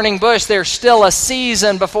from the burning bush, there's still a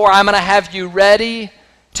season before I'm going to have you ready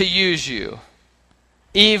to use you.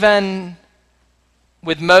 Even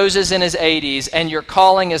with Moses in his 80s, and your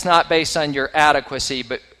calling is not based on your adequacy,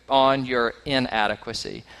 but on your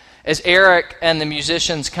inadequacy. As Eric and the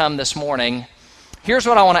musicians come this morning, here's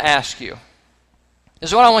what I want to ask you. This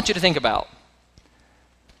is what I want you to think about.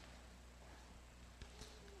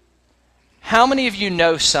 How many of you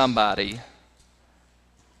know somebody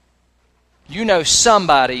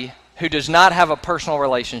who does not have a personal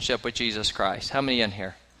relationship with Jesus Christ? How many in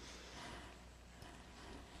here?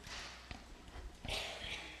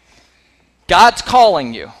 God's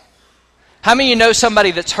calling you. How many of you know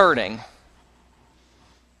somebody that's hurting?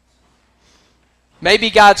 Maybe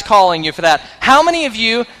God's calling you for that. How many of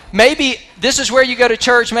you, maybe this is where you go to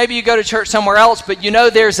church, maybe you go to church somewhere else, but you know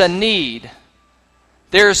there's a need.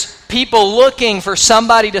 There's people looking for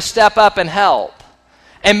somebody to step up and help.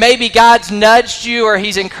 And maybe God's nudged you or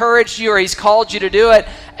He's encouraged you or He's called you to do it,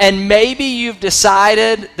 and maybe you've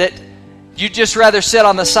decided that you'd just rather sit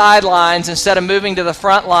on the sidelines instead of moving to the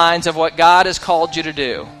front lines of what God has called you to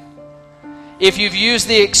do. If you've used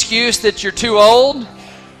the excuse that you're too old,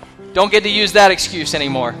 don't get to use that excuse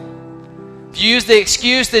anymore. If you use the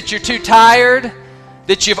excuse that you're too tired,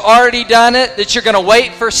 that you've already done it, that you're going to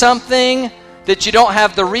wait for something, that you don't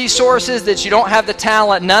have the resources, that you don't have the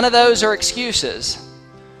talent, none of those are excuses.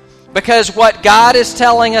 Because what God is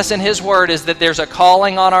telling us in His Word is that there's a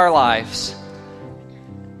calling on our lives.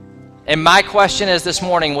 And my question is this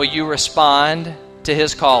morning, will you respond to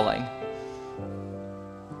His calling?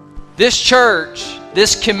 This church,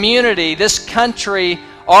 this community, this country,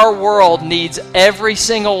 our world needs every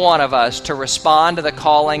single one of us to respond to the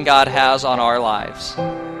calling God has on our lives.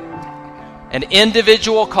 An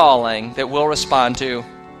individual calling that we'll respond to.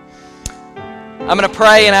 I'm going to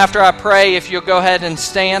pray, and after I pray, if you'll go ahead and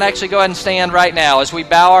stand, actually go ahead and stand right now as we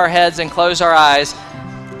bow our heads and close our eyes.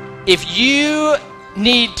 If you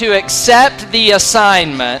need to accept the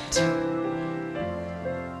assignment,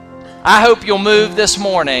 I hope you'll move this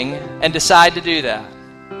morning and decide to do that.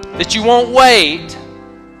 That you won't wait,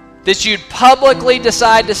 that you'd publicly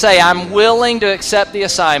decide to say, I'm willing to accept the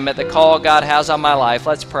assignment, the call God has on my life.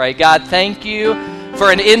 Let's pray. God, thank you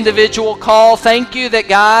for an individual call. Thank you that,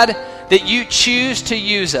 God, that you choose to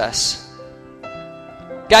use us.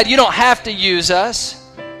 God, you don't have to use us.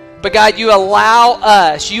 But God, you allow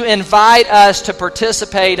us, you invite us to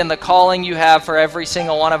participate in the calling you have for every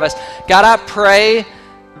single one of us. God, I pray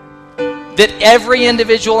that every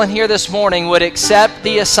individual in here this morning would accept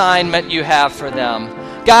the assignment you have for them.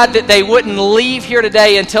 God, that they wouldn't leave here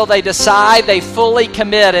today until they decide they fully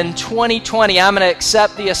commit in 2020, I'm going to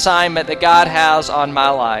accept the assignment that God has on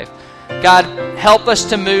my life. God, help us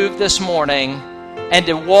to move this morning and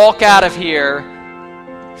to walk out of here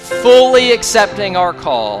fully accepting our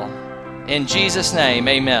call. In Jesus' name,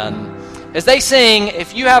 amen. As they sing,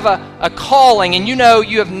 if you have a calling and you know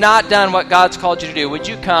you have not done what God's called you to do, would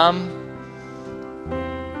you come?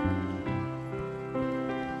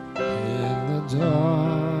 In the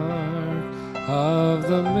dark of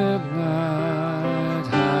the midnight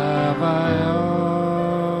have I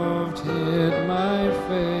oft hid my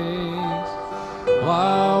face,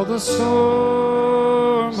 while the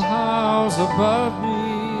storm howls above me.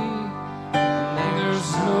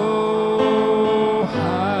 There's no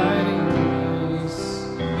hiding place.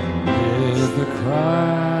 With the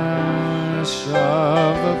crash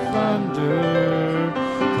of the thunder,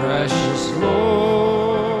 precious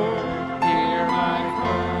Lord, hear my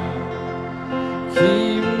cry.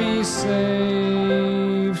 Keep me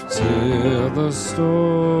safe till the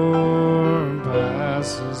storm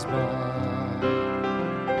passes by.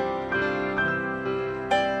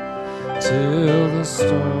 Till the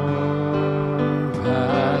storm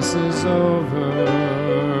passes over,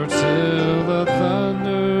 till the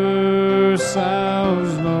thunder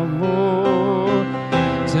sounds no more,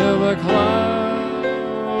 till the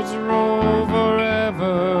clouds roll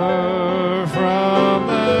forever from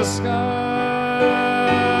the sky.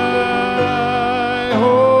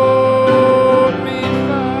 Hold me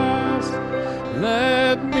fast,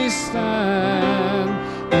 let me stand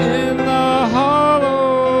in the hollow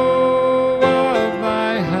of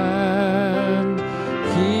thy hand.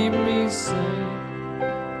 Keep me safe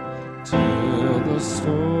till the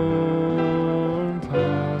storm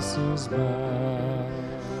passes by.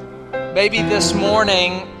 Maybe this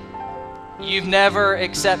morning you've never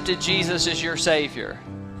accepted Jesus as your Savior.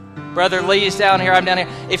 Brother Lee's down here, I'm down here.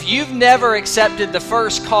 If you've never accepted the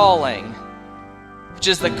first calling, which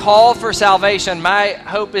is the call for salvation, my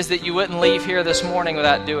hope is that you wouldn't leave here this morning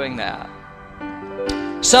without doing that.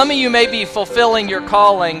 Some of you may be fulfilling your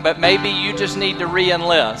calling, but maybe you just need to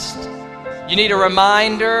re-enlist. You need a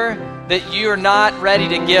reminder that you are not ready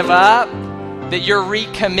to give up, that you're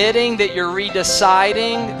recommitting, that you're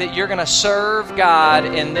redeciding, that you're going to serve God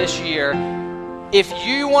in this year. If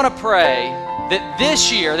you want to pray that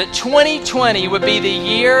this year, that 2020 would be the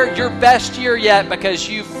year, your best year yet, because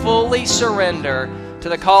you fully surrender to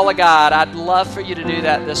the call of God, I'd love for you to do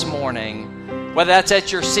that this morning. Whether that's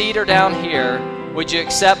at your seat or down here, would you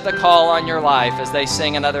accept the call on your life as they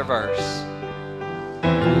sing another verse?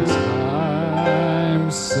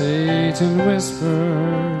 Time Satan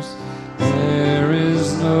whispers, there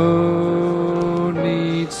is no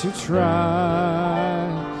need to try,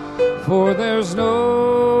 for there's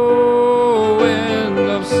no end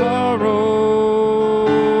of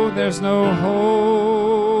sorrow, there's no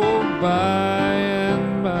hope by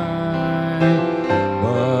and by,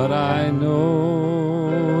 but I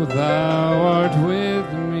know thou art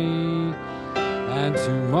with me, and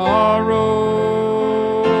tomorrow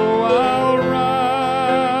I'll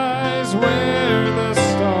rise where the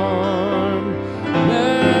storm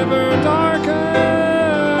never darkens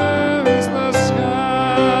the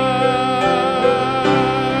sky,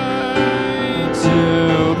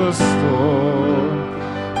 till the storm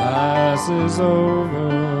passes over,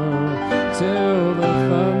 till the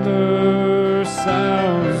thunder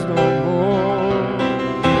sounds no more,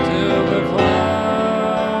 till the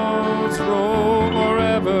clouds roll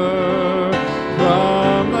forever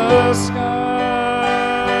from the sky.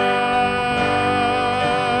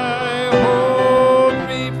 Hold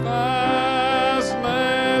me fast,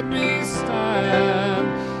 let me stand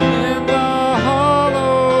in the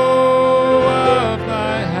hollow of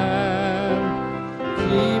thy hand.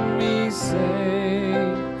 Keep me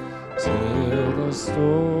safe till the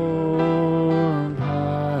storm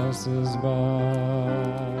passes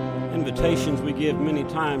by. Invitations we give many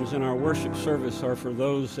times in our worship service are for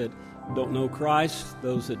those that don't know Christ,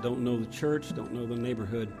 those that don't know the church, don't know the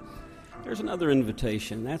neighborhood. There's another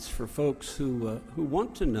invitation. That's for folks who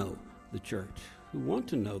want to know the church, who want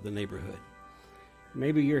to know the neighborhood.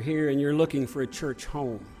 Maybe you're here and you're looking for a church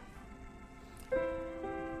home. It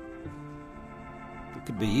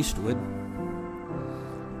could be Eastwood.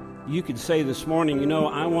 You could say this morning, you know,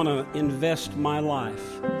 I want to invest my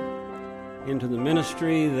life into the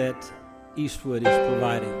ministry that Eastwood is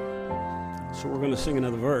providing. So we're going to sing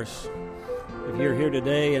another verse. If you're here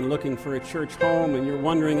today and looking for a church home and you're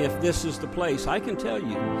wondering if this is the place, I can tell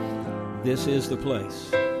you, this is the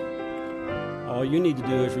place. All you need to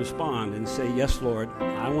do is respond and say, yes, Lord,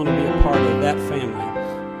 I want to be a part of that family.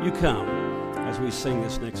 You come as we sing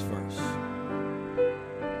this next verse.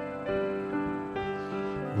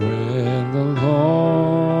 When the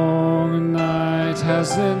long night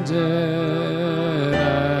has ended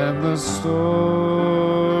and the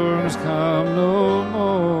storms come no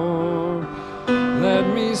more, let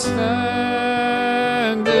me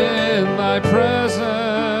stand in thy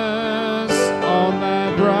presence on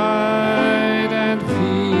that bright and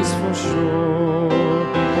peaceful shore,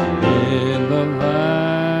 in the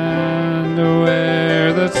land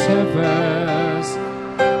where the tempest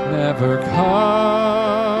never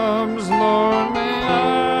comes. Lord, may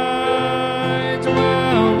I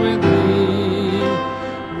dwell with thee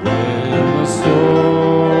when the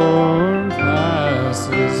storm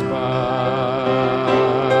passes by,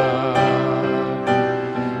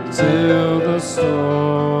 till the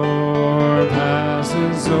storm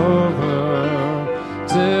passes over,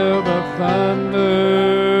 till the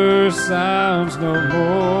thunder sounds no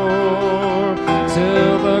more,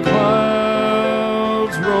 till the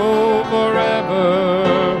clouds roll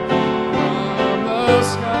forever from the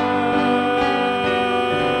sky.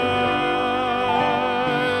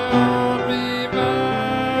 Hold me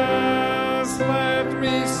fast, let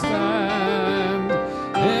me stand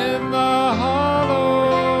in the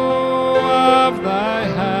hollow of thy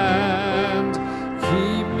hand.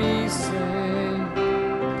 Keep me safe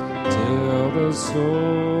till the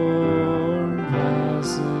storm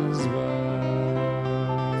passes by.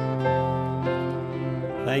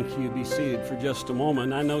 Thank you. Be seated for just a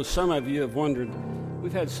moment. I know some of you have wondered,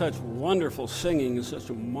 we've had such wonderful singing and such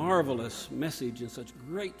a marvelous message and such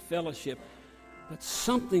great fellowship, but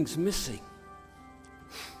something's missing.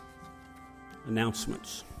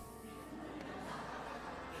 Announcements.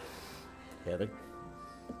 Heather.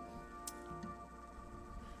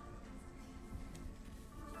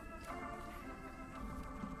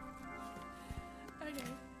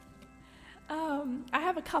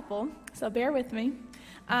 couple, so bear with me.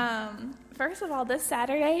 First of all, this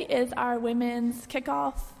Saturday is our women's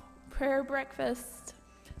kickoff prayer breakfast.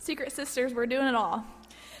 Secret Sisters, we're doing it all.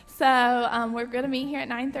 So we're going to meet here at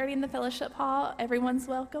 9:30 in the fellowship hall. Everyone's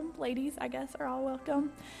welcome. Ladies, I guess, are all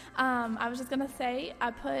welcome. I was just going to say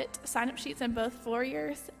I put sign-up sheets in both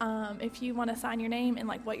foyers if you want to sign your name and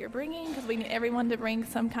like what you're bringing, because we need everyone to bring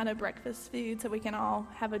some kind of breakfast food so we can all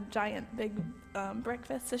have a giant big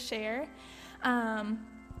breakfast to share.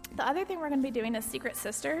 The other thing we're going to be doing is Secret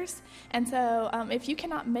Sisters. And so if you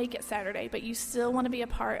cannot make it Saturday, but you still want to be a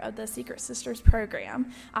part of the Secret Sisters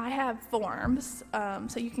program, I have forms,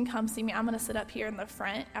 so you can come see me. I'm going to sit up here in the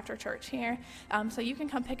front after church here. So you can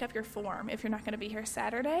come pick up your form if you're not going to be here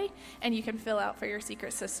Saturday, and you can fill out for your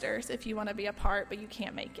Secret Sisters if you want to be a part, but you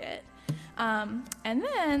can't make it. And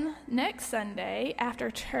then next Sunday after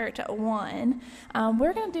church at 1,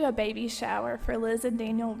 we're going to do a baby shower for Liz and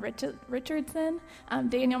Daniel Richardson.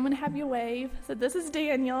 Daniel, I'm going to have you wave. So this is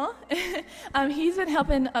Daniel. He's been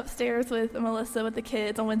helping upstairs with Melissa with the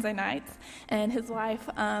kids on Wednesday nights. And his wife,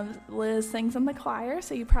 Liz, sings in the choir,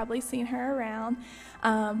 so you've probably seen her around.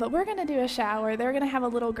 But we're going to do a shower. They're going to have a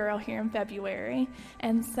little girl here in February.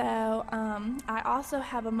 And so I also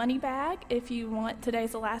have a money bag if you want.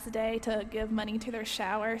 Today's the last day to give money to their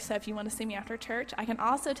shower. So if you want to see me after church, I can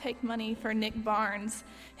also take money for Nick Barnes.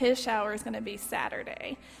 His shower is going to be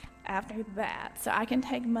Saturday after that. So I can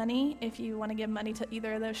take money if you want to give money to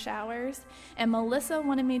either of those showers. And Melissa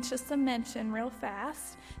wanted me just to mention real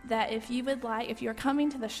fast that if you're coming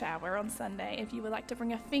to the shower on Sunday, if you would like to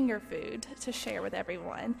bring a finger food to share with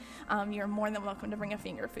everyone, you're more than welcome to bring a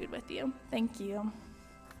finger food with you. Thank you.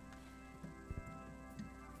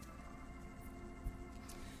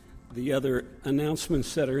 The other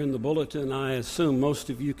announcements that are in the bulletin, I assume most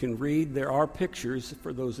of you can read. There are pictures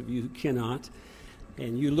for those of you who cannot.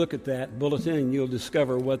 And you look at that bulletin and you'll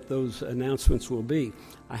discover what those announcements will be.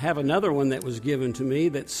 I have another one that was given to me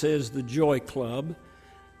that says the Joy Club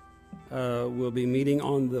will be meeting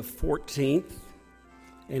on the 14th,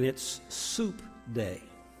 and it's Soup Day.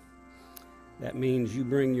 That means you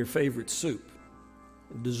bring your favorite soup,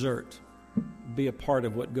 dessert, be a part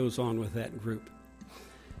of what goes on with that group.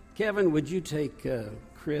 Kevin, would you take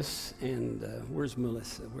Chris and where's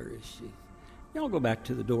Melissa? Where is she? Y'all go back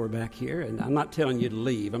to the door back here, and I'm not telling you to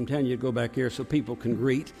leave. I'm telling you to go back here so people can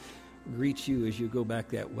greet you as you go back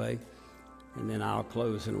that way, and then I'll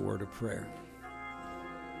close in a word of prayer.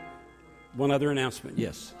 One other announcement,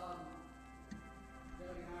 yes.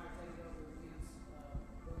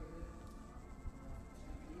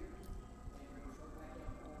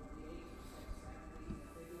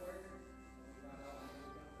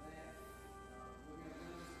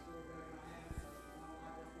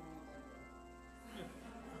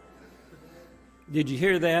 Did you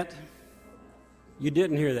hear that? You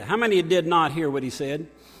didn't hear that. How many did not hear what he said?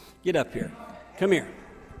 Get up here. Come here.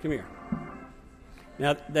 Come here.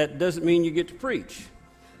 Now, that doesn't mean you get to preach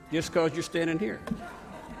just because you're standing here.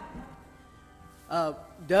 Doug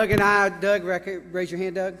and I, raise your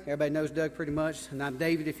hand, Doug. Everybody knows Doug pretty much. And I'm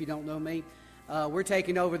David, if you don't know me. We're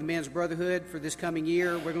taking over the Men's Brotherhood for this coming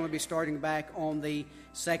year. We're going to be starting back on the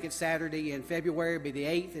second Saturday in February. It'll be the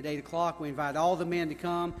 8th at 8 o'clock. We invite all the men to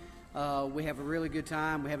come. We have a really good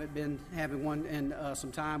time. We haven't been having one in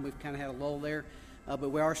some time. We've kind of had a lull there.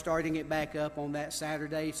 But we are starting it back up on that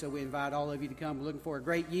Saturday, so we invite all of you to come. We're looking for a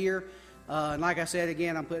great year. And like I said,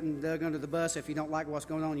 again, I'm putting Doug under the bus. If you don't like what's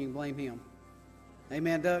going on, you can blame him.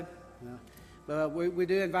 Amen, Doug? But we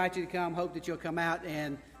do invite you to come. Hope that you'll come out.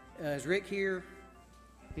 And is Rick here?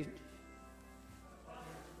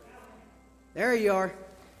 There you are.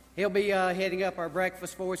 He'll be heading up our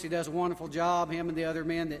breakfast for us. He does a wonderful job, him and the other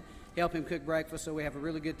men that help him cook breakfast. So we have a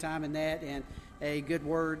really good time in that, and a good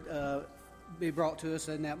word be brought to us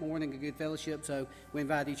in that morning, a good fellowship. So we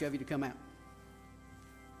invite each of you to come out.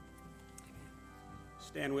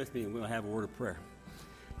 Stand with me and we'll have a word of prayer.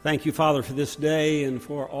 Thank you, Father, for this day and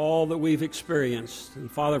for all that we've experienced.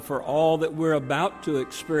 And, Father, for all that we're about to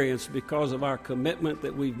experience because of our commitment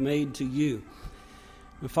that we've made to you.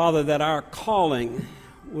 And, Father, that our calling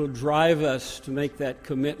will drive us to make that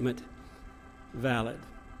commitment valid.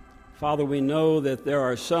 Father, we know that there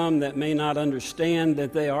are some that may not understand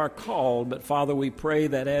that they are called, but Father, we pray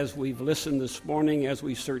that as we've listened this morning, as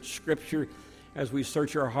we search Scripture, as we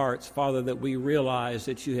search our hearts, Father, that we realize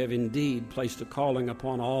that you have indeed placed a calling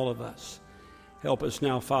upon all of us. Help us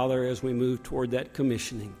now, Father, as we move toward that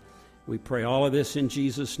commissioning. We pray all of this in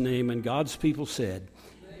Jesus' name, and God's people said,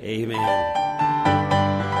 Amen.